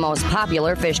packages to the most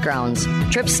popular fish grounds.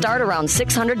 Trips start around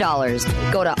 $600.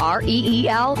 Go to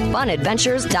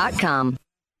REELFunadventures.com.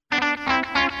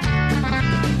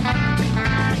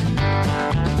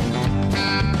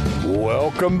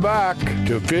 Welcome back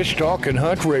to Fish Talk and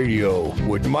Hunt Radio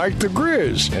with Mike the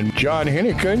Grizz and John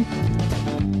Hennigan.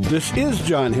 This is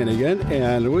John Hennigan,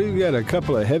 and we've got a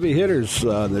couple of heavy hitters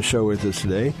on the show with us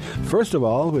today. First of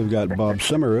all, we've got Bob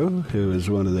Summeroo, who is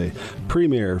one of the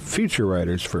premier feature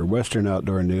writers for Western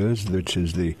Outdoor News, which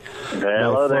is the...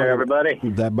 Hello there, everybody.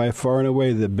 That by far and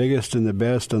away the biggest and the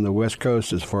best on the West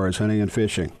Coast as far as hunting and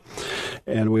fishing.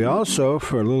 And we also,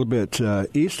 for a little bit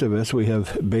east of us, we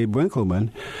have Babe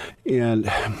Winkleman.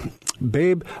 And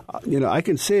Babe, I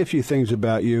can say a few things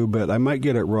about you, but I might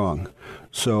get it wrong.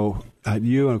 So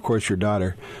you and, of course, your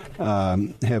daughter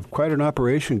have quite an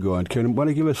operation going. Want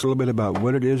to give us a little bit about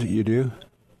what it is that you do?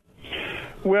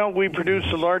 Well, we produce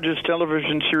the largest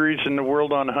television series in the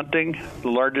world on hunting, the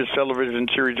largest television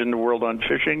series in the world on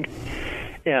fishing,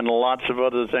 and lots of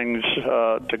other things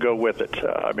to go with it.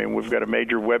 We've got a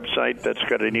major website that's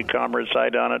got an e-commerce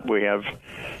site on it. We have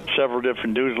several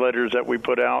different newsletters that we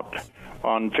put out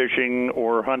on fishing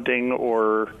or hunting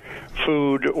or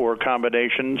food or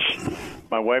combinations.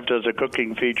 My wife does a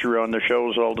cooking feature on the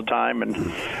shows all the time.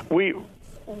 And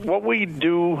what we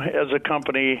do as a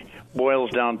company boils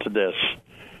down to this.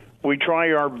 We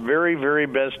try our very, very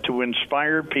best to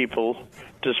inspire people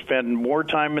to spend more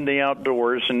time in the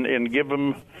outdoors and give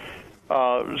them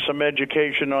some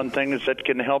education on things that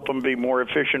can help them be more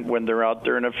efficient when they're out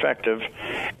there and effective,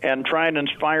 and try and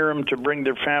inspire them to bring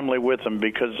their family with them,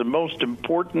 because the most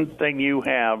important thing you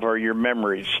have are your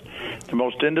memories. The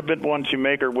most intimate ones you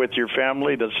make are with your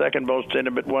family. The second most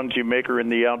intimate ones you make are in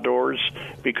the outdoors,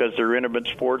 because they're intimate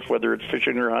sports, whether it's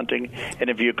fishing or hunting. And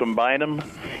if you combine them,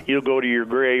 you'll go to your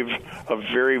grave a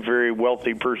very, very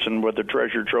wealthy person with a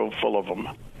treasure trove full of them.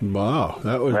 Wow,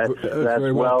 that's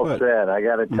very well said. I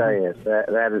got to tell you,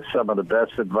 that is some of the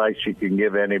best advice you can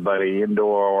give anybody,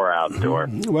 indoor or outdoor.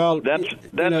 Well, that's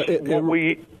what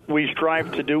we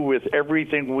strive to do with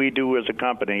everything we do as a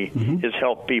company, is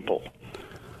help people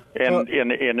and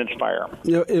inspire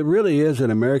them. It really is an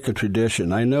American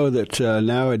tradition. I know that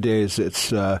nowadays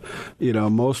it's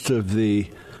most of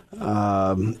the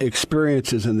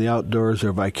experiences in the outdoors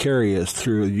are vicarious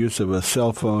through the use of a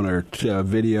cell phone or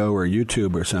video or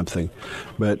YouTube or something,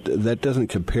 but that doesn't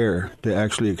compare to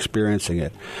actually experiencing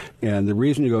it. And the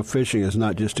reason you go fishing is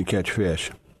not just to catch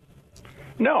fish.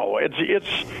 No, it's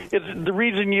the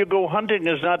reason you go hunting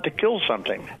is not to kill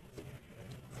something.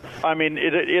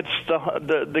 It's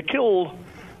the kill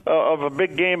of a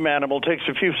big game animal takes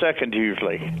a few seconds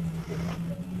usually.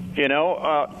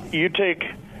 You take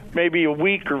maybe a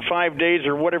week or 5 days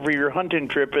or whatever your hunting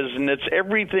trip is, and it's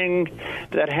everything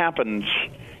that happens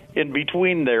in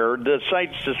between there, the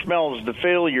sights, the smells, the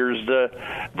failures, the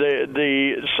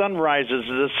sunrises,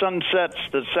 the sunsets,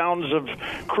 the sounds of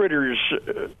critters,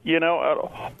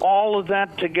 all of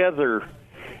that together.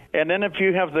 And then if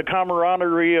you have the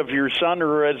camaraderie of your son,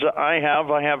 or as I have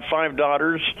 5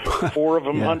 daughters, 4 of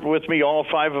them hunt with me, all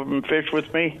 5 of them fish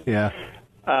with me. Yeah.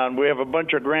 We have a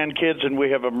bunch of grandkids, and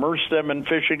we have immersed them in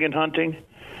fishing and hunting.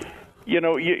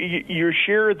 You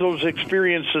share those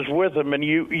experiences with them, and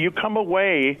you come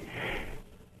away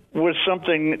with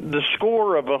something. The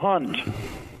score of a hunt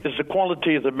is the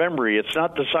quality of the memory. It's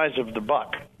not the size of the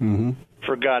buck. Mm-hmm.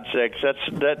 For God's sakes,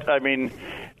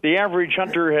 the average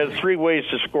hunter has 3 ways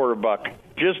to score a buck: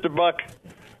 just a buck,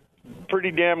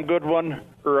 pretty damn good one,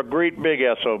 or a great big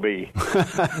SOB.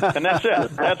 And that's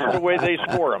it. That's the way they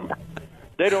score them.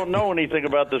 They don't know anything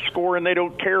about the score, and they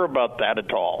don't care about that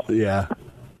at all. Yeah.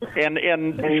 And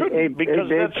because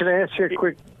Dave, can I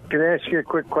ask you a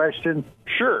quick question?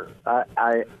 Sure.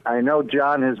 I know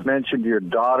John has mentioned your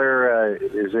daughter.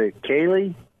 Is it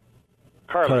Kaylee?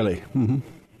 Carly. Mm-hmm.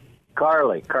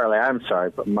 Carly. I'm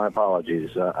sorry, but my apologies.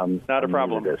 I'm not a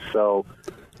problem. So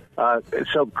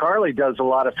Carly does a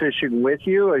lot of fishing with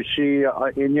you. Is she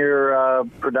in your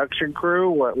production crew?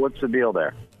 What's the deal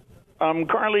there?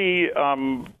 Carly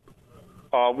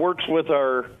works with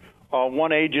our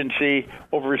one agency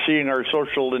overseeing our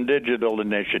social and digital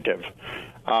initiative.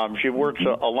 She works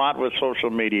a lot with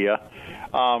social media.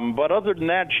 But other than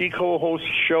that, she co-hosts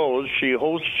shows. She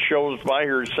hosts shows by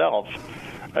herself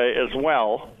as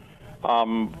well.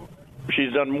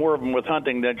 She's done more of them with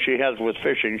hunting than she has with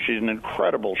fishing. She's an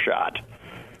incredible shot.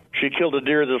 She killed a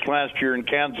deer this last year in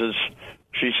Kansas.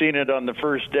 She seen it on the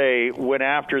first day, went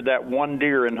after that one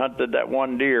deer and hunted that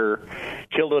one deer,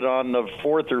 killed it on the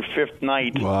 4th or 5th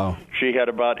night. Wow. She had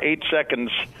about 8 seconds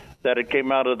that it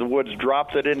came out of the woods,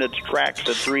 dropped it in its tracks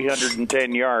at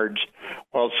 310 yards,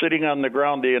 while sitting on the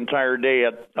ground the entire day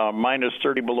at minus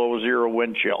 30 below zero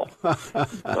wind chill.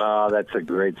 Oh, that's a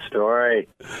great story.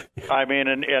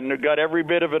 And got every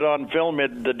bit of it on film.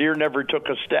 The deer never took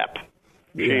a step.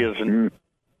 She is an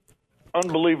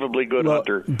unbelievably good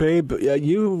hunter. Babe,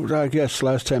 I guess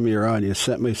last time you were on, you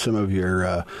sent me some of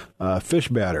your fish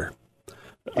batter.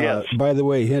 Yes. By the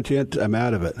way, hint, hint, I'm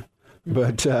out of it.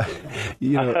 But,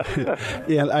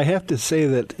 and I have to say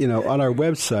that, on our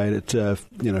website at,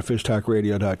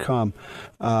 fishtalkradio.com,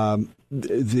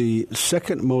 the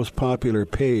second most popular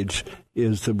page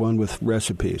is the one with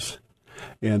recipes.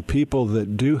 And people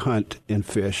that do hunt and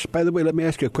fish. By the way, let me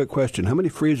ask you a quick question. How many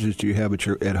freezers do you have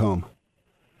at home?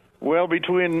 Well,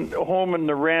 between home and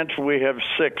the ranch, we have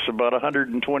 6, about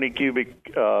 120 cubic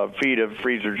feet of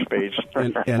freezer space.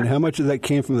 And how much of that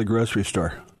came from the grocery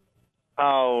store?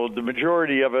 Oh, the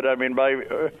majority of it. I mean,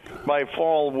 by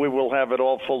fall, we will have it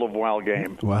all full of wild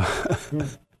game. Wow.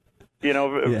 Fish. And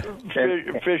I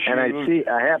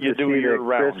have to see that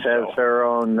Chris has her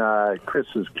own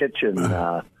Chris's Kitchen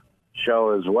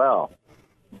show as well.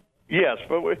 Yes,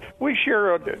 but we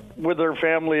share it with our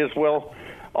family as well.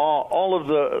 All of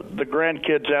the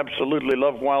grandkids absolutely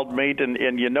love wild meat,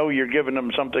 and you're giving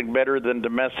them something better than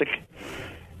domestic.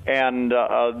 And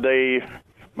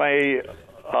my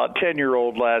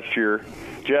 10-year-old last year,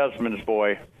 Jasmine's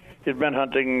boy, he'd been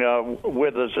hunting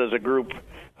with us as a group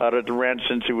out at the ranch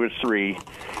since he was 3.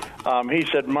 He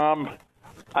said, "Mom,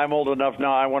 I'm old enough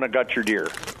now, I want to gut your deer."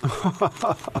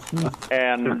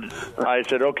 And I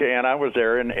said, "Okay," and I was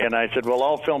there, and I said, "Well,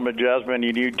 I'll film it, Jasmine,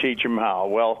 and you teach him how."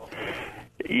 Well,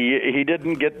 he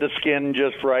didn't get the skin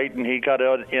just right, and he cut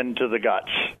it into the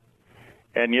guts.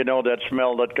 And that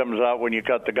smell that comes out when you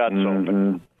cut the guts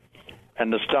open.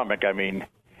 And the stomach, I mean.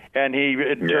 And he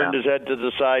turned his head to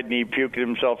the side, and he puked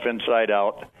himself inside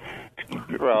out.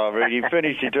 When he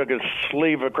finished, he took his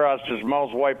sleeve across his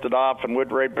mouth, wiped it off, and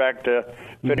went right back to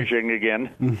finishing again.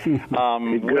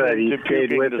 Good. He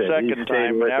stayed with it.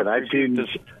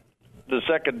 The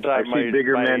second time, I've seen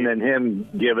bigger men than him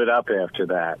give it up after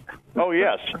that. Oh,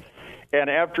 yes. And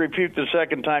after he puked the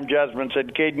second time, Jasmine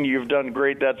said, "Caden, you've done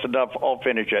great. That's enough. I'll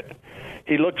finish it."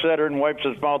 He looks at her and wipes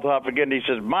his mouth off again. He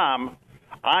says, "Mom,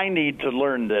 I need to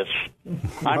learn this.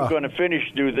 I'm going to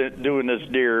finish doing this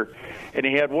deer." And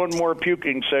he had one more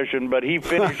puking session, but he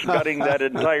finished gutting that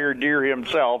entire deer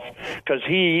himself because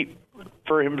he,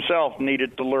 for himself,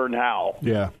 needed to learn how.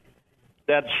 Yeah.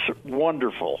 That's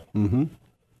wonderful. Mm-hmm.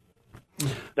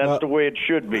 That's the way it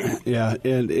should be. Yeah,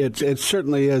 and it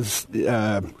certainly is.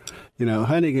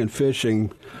 Hunting and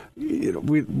fishing.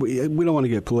 We don't want to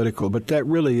get political, but that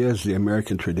really is the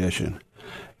American tradition.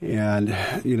 And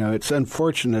it's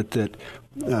unfortunate that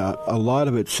a lot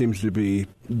of it seems to be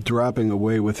dropping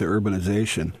away with the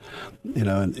urbanization,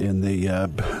 in the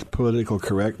political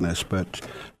correctness. But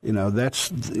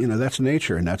that's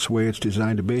nature, and that's the way it's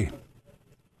designed to be.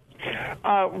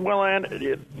 Well, and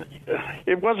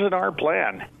it wasn't our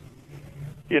plan.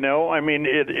 I mean,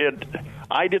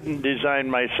 I didn't design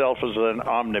myself as an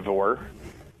omnivore.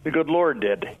 The good Lord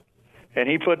did. And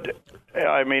he put,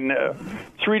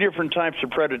 3 different types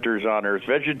of predators on Earth: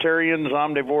 vegetarians,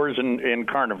 omnivores, and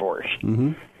carnivores.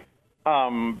 Mm-hmm.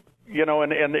 And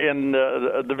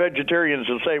the vegetarians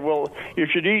will say, "Well, you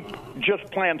should eat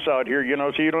just plants out here,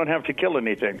 so you don't have to kill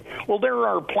anything." Well, there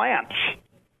are plants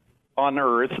on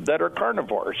Earth that are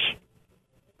carnivores.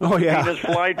 Oh, yeah. Venus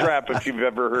flytrap, if you've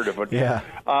ever heard of it. Yeah.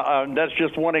 That's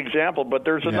just one example, but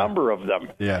there's a number of them.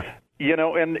 Yeah.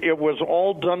 And it was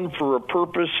all done for a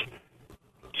purpose,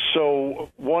 so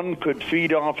one could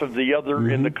feed off of the other,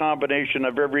 and the combination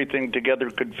of everything together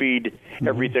could feed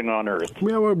everything on Earth.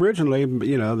 Well, originally,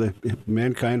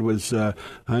 mankind was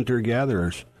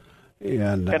hunter-gatherers.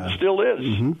 And still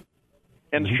is,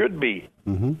 and should be.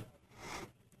 Mm-hmm.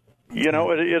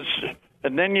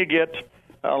 And then you get,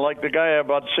 like the guy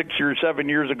about 6 or 7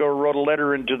 years ago wrote a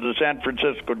letter into the San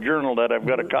Francisco Journal that I've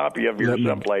got a copy of here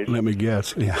someplace. Let me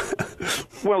guess. Yeah.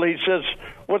 Well, he says,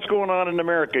 "What's going on in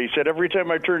America?" He said, "Every time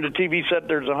I turn the TV set,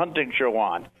 there's a hunting show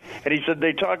on." And he said,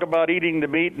 "They talk about eating the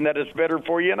meat and that it's better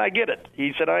for you, and I get it."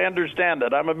 He said, "I understand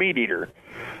that. I'm a meat eater."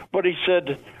 But he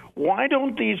said, "Why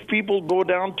don't these people go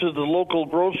down to the local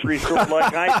grocery store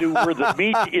like I do where the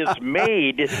meat is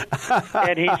made?"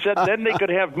 And he said, "Then they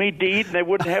could have meat to eat and they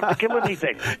wouldn't have to kill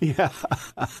anything." Yeah.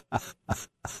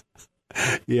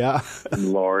 Yeah.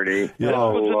 Lordy. Yeah.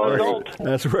 Lordy.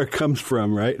 That's where it comes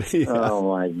from, right? Yeah. Oh,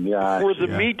 my gosh. Where the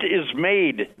meat is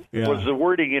made was the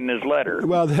wording in his letter.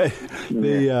 Well,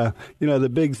 the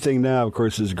big thing now, of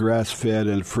course, is grass-fed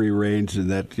and free-range and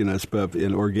that, stuff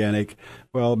in organic.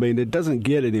 Well, it doesn't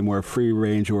get any more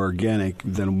free-range or organic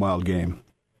than wild game.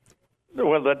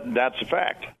 Well, that's a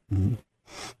fact.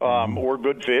 Mm-hmm. Or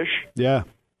good fish. Yeah.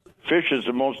 Fish is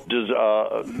the most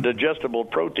digestible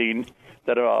protein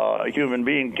that a human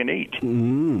being can eat.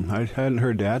 I hadn't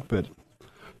heard that, but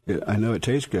I know it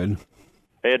tastes good.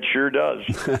 It sure does.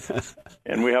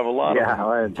 And we have a lot of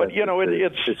them. But,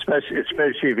 it's...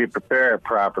 Especially if you prepare it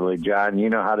properly, John. You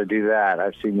know how to do that.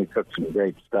 I've seen you cook some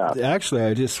great stuff. Actually,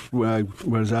 I just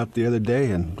was out the other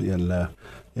day and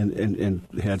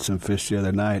had some fish the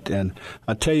other night. And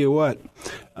I'll tell you what,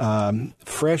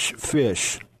 fresh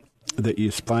fish that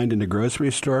you find in the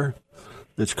grocery store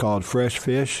that's called fresh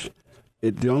fish,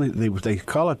 they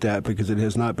call it that because it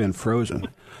has not been frozen.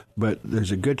 But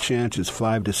there's a good chance it's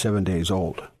 5 to 7 days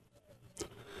old.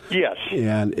 Yes.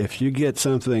 And if you get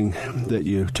something that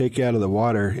you take out of the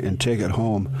water and take it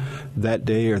home that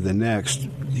day or the next,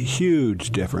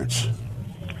 huge difference.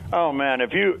 Oh, man,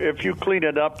 if you clean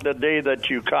it up the day that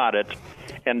you caught it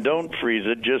and don't freeze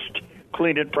it, just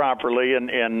clean it properly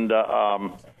and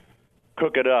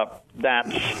cook it up,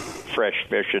 that's fresh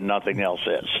fish and nothing else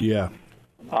is. Yeah.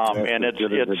 And it's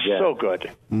so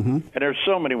good. Mm-hmm. And there's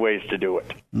so many ways to do it.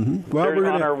 Mm-hmm. Well,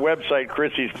 on our website,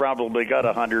 Chrissy's probably got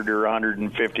 100 or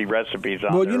 150 recipes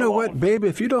on there. Well, you know what, babe?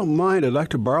 If you don't mind, I'd like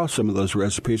to borrow some of those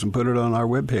recipes and put it on our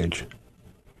webpage.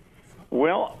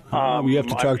 Well, you have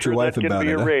to talk to your wife about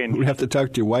it. We have to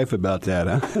talk to your wife about that,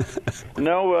 huh?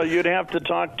 No, you'd have to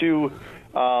talk to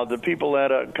the people at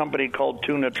a company called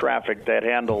Tuna Traffic that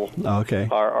handle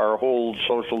our whole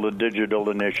social and digital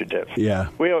initiative. Yeah.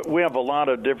 We have a lot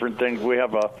of different things. We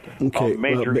have a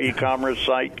major e-commerce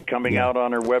site coming out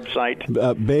on our website.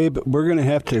 Babe, we're going to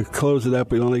have to close it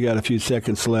up. We only got a few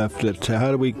seconds left.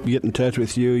 How do we get in touch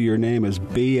with you? Your name is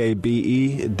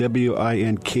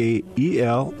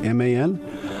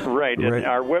BABEWINKELMAN. Right. And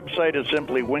our website is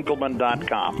simply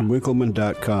Winkleman.com.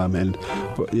 Winkleman.com. And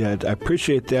I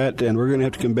appreciate that. And we're going to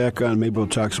have to come back on. Maybe we'll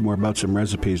talk some more about some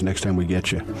recipes next time we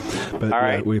get you. But all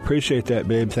right. We appreciate that,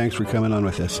 babe. Thanks for coming on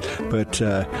with us. But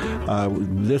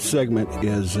this segment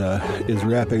is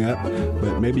wrapping up.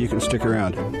 But maybe you can stick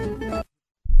around.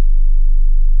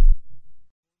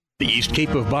 The East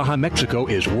Cape of Baja, Mexico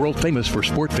is world famous for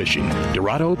sport fishing.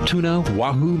 Dorado, tuna,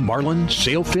 wahoo, marlin,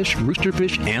 sailfish,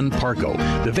 roosterfish, and pargo.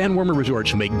 The Van Wormer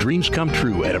Resorts make dreams come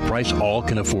true at a price all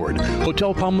can afford.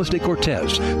 Hotel Palmas de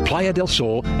Cortez, Playa del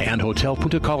Sol, and Hotel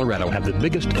Punta Colorado have the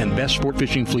biggest and best sport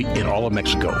fishing fleet in all of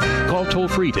Mexico. Call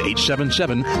toll-free to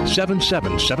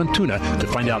 877-777-TUNA to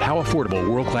find out how affordable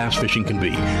world-class fishing can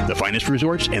be. The finest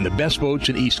resorts and the best boats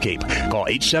in East Cape. Call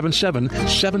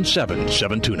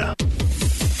 877-777-TUNA.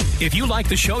 If you like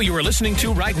the show you are listening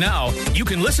to right now, you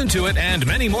can listen to it and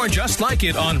many more just like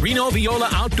it on Reno Viola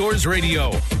Outdoors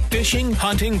Radio. Fishing,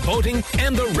 hunting, boating,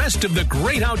 and the rest of the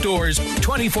great outdoors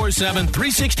 24/7,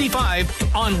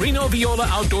 365 on Reno Viola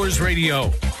Outdoors Radio.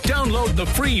 Download the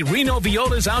free Reno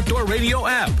Viola's Outdoor Radio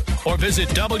app or visit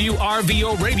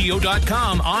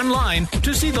WRVOradio.com online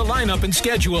to see the lineup and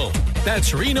schedule.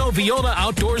 That's Reno Viola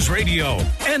Outdoors Radio.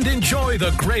 And enjoy the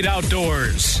great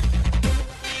outdoors.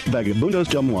 Vagabundos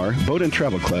Del Mar Boat and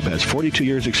Travel Club has 42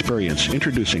 years experience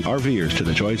introducing RVers to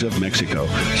the joys of Mexico.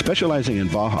 Specializing in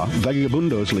Baja,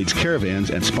 Vagabundos leads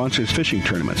caravans and sponsors fishing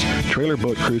tournaments, trailer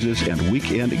boat cruises, and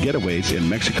weekend getaways in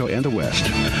Mexico and the West.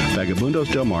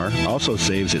 Vagabundos Del Mar also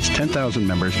saves its 10,000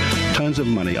 members tons of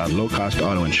money on low-cost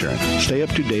auto insurance. Stay up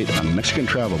to date on Mexican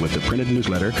travel with the printed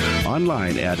newsletter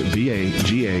online at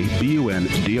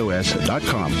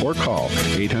vagabundos.com or call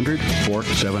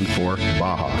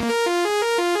 800-474-BAJA.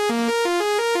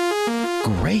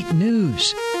 Great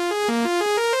news!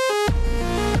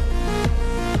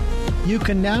 You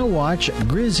can now watch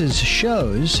Grizz's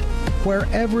shows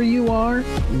wherever you are,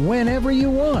 whenever you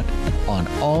want, on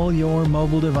all your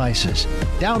mobile devices.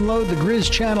 Download the Grizz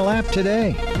Channel app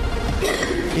today.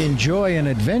 Enjoy an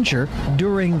adventure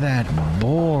during that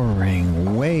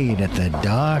boring wait at the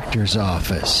doctor's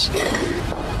office.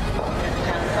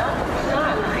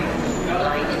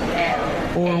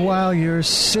 Or while you're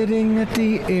sitting at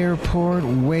the airport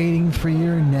waiting for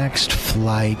your next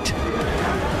flight.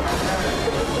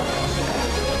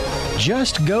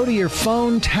 Just go to your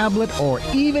phone, tablet, or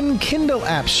even Kindle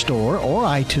App Store or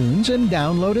iTunes and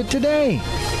download it today.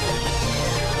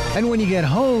 And when you get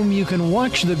home, you can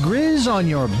watch the Grizz on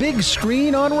your big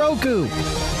screen on Roku.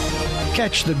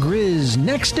 Catch the Grizz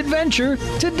next adventure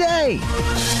today.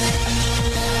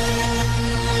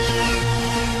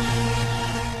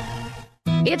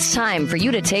 It's time for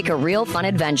you to take a real fun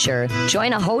adventure.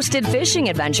 Join a hosted fishing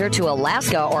adventure to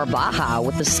Alaska or Baja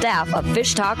with the staff of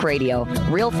Fish Talk Radio.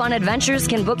 Real Fun Adventures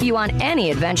can book you on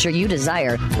any adventure you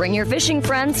desire. Bring your fishing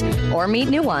friends or meet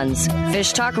new ones.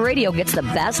 Fish Talk Radio gets the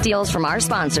best deals from our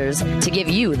sponsors to give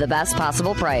you the best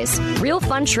possible price. Real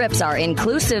Fun trips are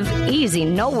inclusive, easy,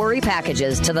 no-worry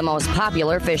packages to the most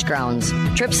popular fish grounds.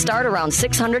 Trips start around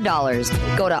 $600.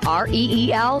 Go to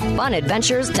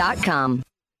REELFunadventures.com.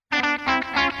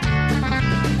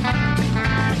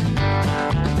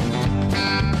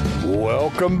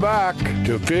 Welcome back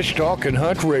to Fish Talk and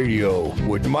Hunt Radio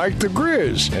with Mike the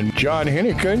Grizz and John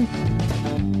Hennigan.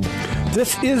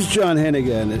 This is John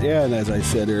Hennigan, and as I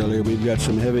said earlier, we've got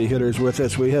some heavy hitters with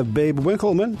us. We have Babe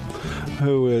Winkelman,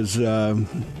 who is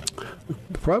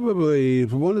probably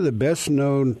one of the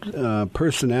best-known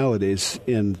personalities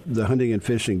in the hunting and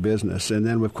fishing business. And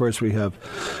then, of course, we have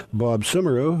Bob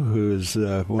Sumeru, who is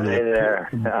one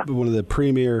of the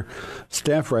premier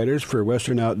staff writers for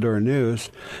Western Outdoor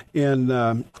News.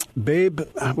 And Babe,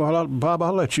 well, Bob,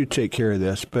 I'll let you take care of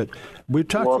this, but we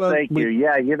talked about... Well, thank you.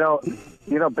 Yeah, you know,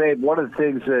 Babe, one of the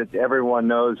things that everyone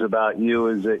knows about you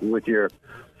is that with your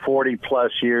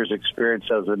 40-plus years experience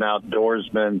as an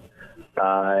outdoorsman,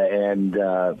 and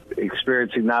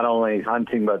experiencing not only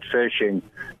hunting but fishing,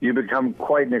 you become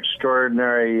quite an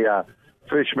extraordinary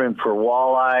fisherman for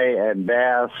walleye and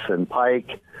bass and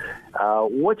pike.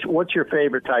 What's your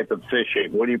favorite type of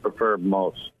fishing? What do you prefer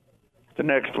most? The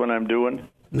next one I'm doing.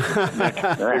 Next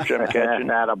fish I'm catching.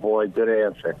 Attaboy, good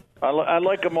answer. I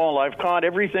like them all. I've caught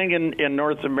everything in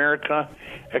North America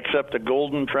except the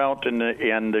golden trout and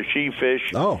the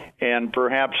she-fish, and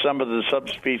perhaps some of the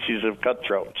subspecies of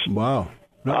cutthroats. Wow.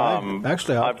 No,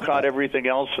 I've caught everything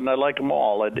else, and I like them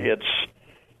all. It's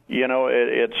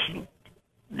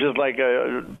just like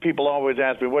people always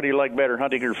ask me, what do you like better,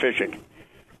 hunting or fishing?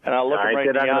 And I'll look them right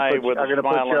in the eye with a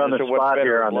smile and say, what's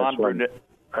better, a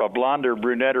blonde or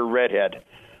brunette or redhead?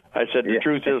 I said, the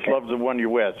truth is, love the one you're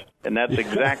with. And that's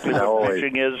exactly what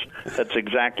fishing is. That's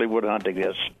exactly what hunting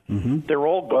is. Mm-hmm. They're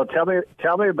all good. Well,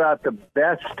 tell me about the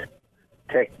best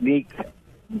technique,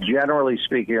 generally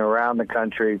speaking, around the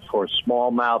country for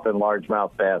smallmouth and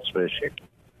largemouth bass fishing.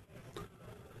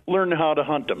 Learn how to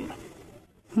hunt them.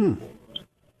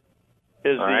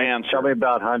 Is the answer. Tell me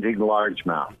about hunting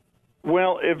largemouth.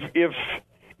 Well, if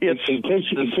in case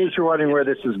you're wondering where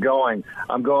this is going,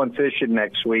 I'm going fishing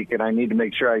next week, and I need to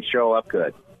make sure I show up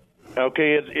good.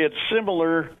 Okay, it's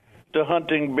similar to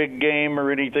hunting big game or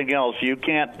anything else. You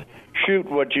can't shoot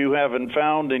what you haven't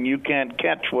found, and you can't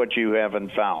catch what you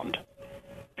haven't found.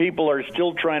 People are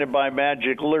still trying to buy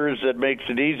magic lures that makes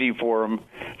it easy for them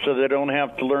so they don't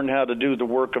have to learn how to do the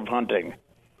work of hunting.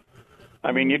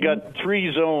 I mean, you got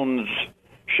 3 zones,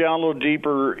 shallow,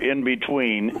 deeper, in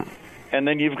between, and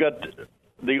then you've got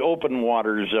the open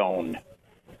water zone.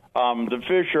 The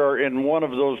fish are in one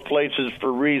of those places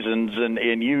for reasons,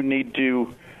 and you need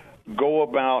to go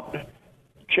about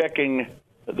checking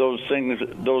those things,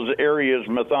 those areas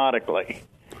methodically.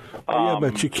 Yeah,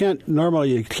 but you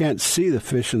can't see the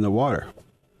fish in the water.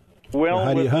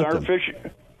 Well,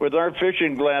 with our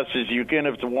fishing glasses, you can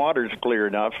if the water's clear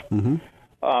enough.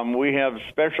 Mm-hmm. We have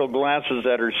special glasses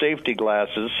that are safety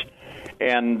glasses,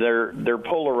 and they're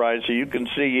polarized, so you can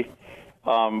see.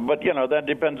 But, that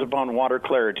depends upon water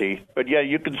clarity. But, yeah,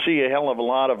 you can see a hell of a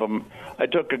lot of them. I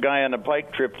took a guy on a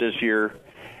pike trip this year,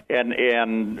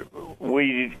 and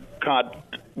we caught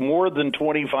more than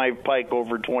 25 pike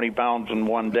over 20 pounds in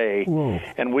one day. Whoa.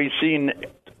 And we seen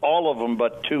all of them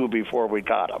but 2 before we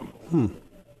caught them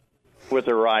with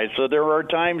our eyes. So there are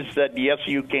times that, yes,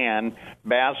 you can.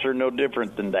 Bass are no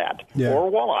different than that. Yeah. Or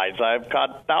walleyes. I've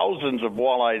caught thousands of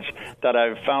walleyes that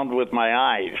I've found with my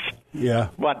eyes. Yeah.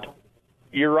 But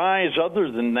your eyes, other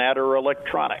than that, are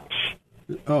electronics.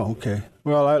 Oh, okay.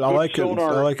 Well, I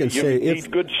can say you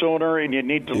need good sonar, and you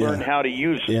need to learn how to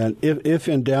use it. And if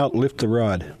in doubt, lift the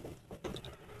rod.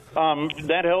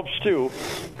 That helps too.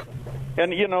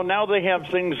 And now they have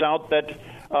things out that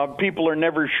people are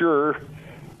never sure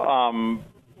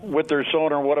with their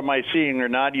sonar. What am I seeing or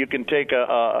not? You can take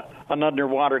an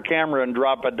underwater camera and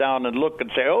drop it down and look and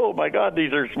say, "Oh my God,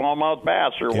 these are smallmouth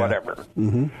bass" or whatever.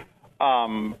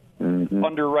 Mm-hmm.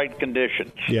 Under right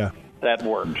conditions. Yeah. That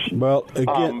works. Well,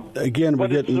 again, we're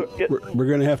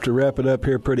going to have to wrap it up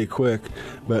here pretty quick,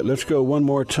 but let's go one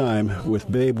more time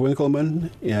with Babe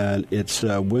Winkelman, and it's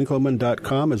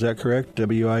Winkelman.com. Is that correct?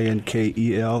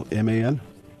 Winkelman?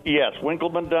 Yes,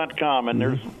 Winkelman.com, and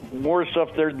there's more stuff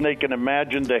there than they can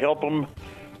imagine to help them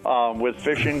with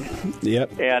fishing.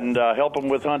 Yep. And help them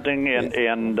with hunting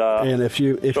and if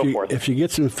you get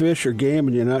some fish or game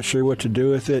and you're not sure what to do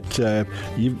with it,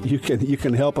 you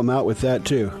can help them out with that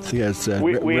too. Yes,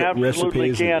 we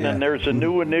absolutely can, and there's a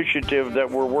new Mm-hmm. initiative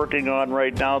that we're working on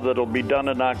right now that'll be done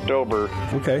in October.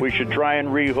 Okay. We should try and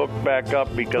rehook back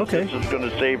up because this is going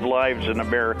to save lives in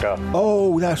America.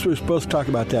 Oh, that's what we're supposed to talk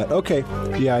about that. Okay.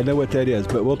 Yeah, I know what that is,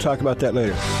 but we'll talk about that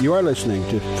later. You are listening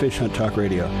to Fish Hunt Talk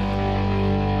Radio.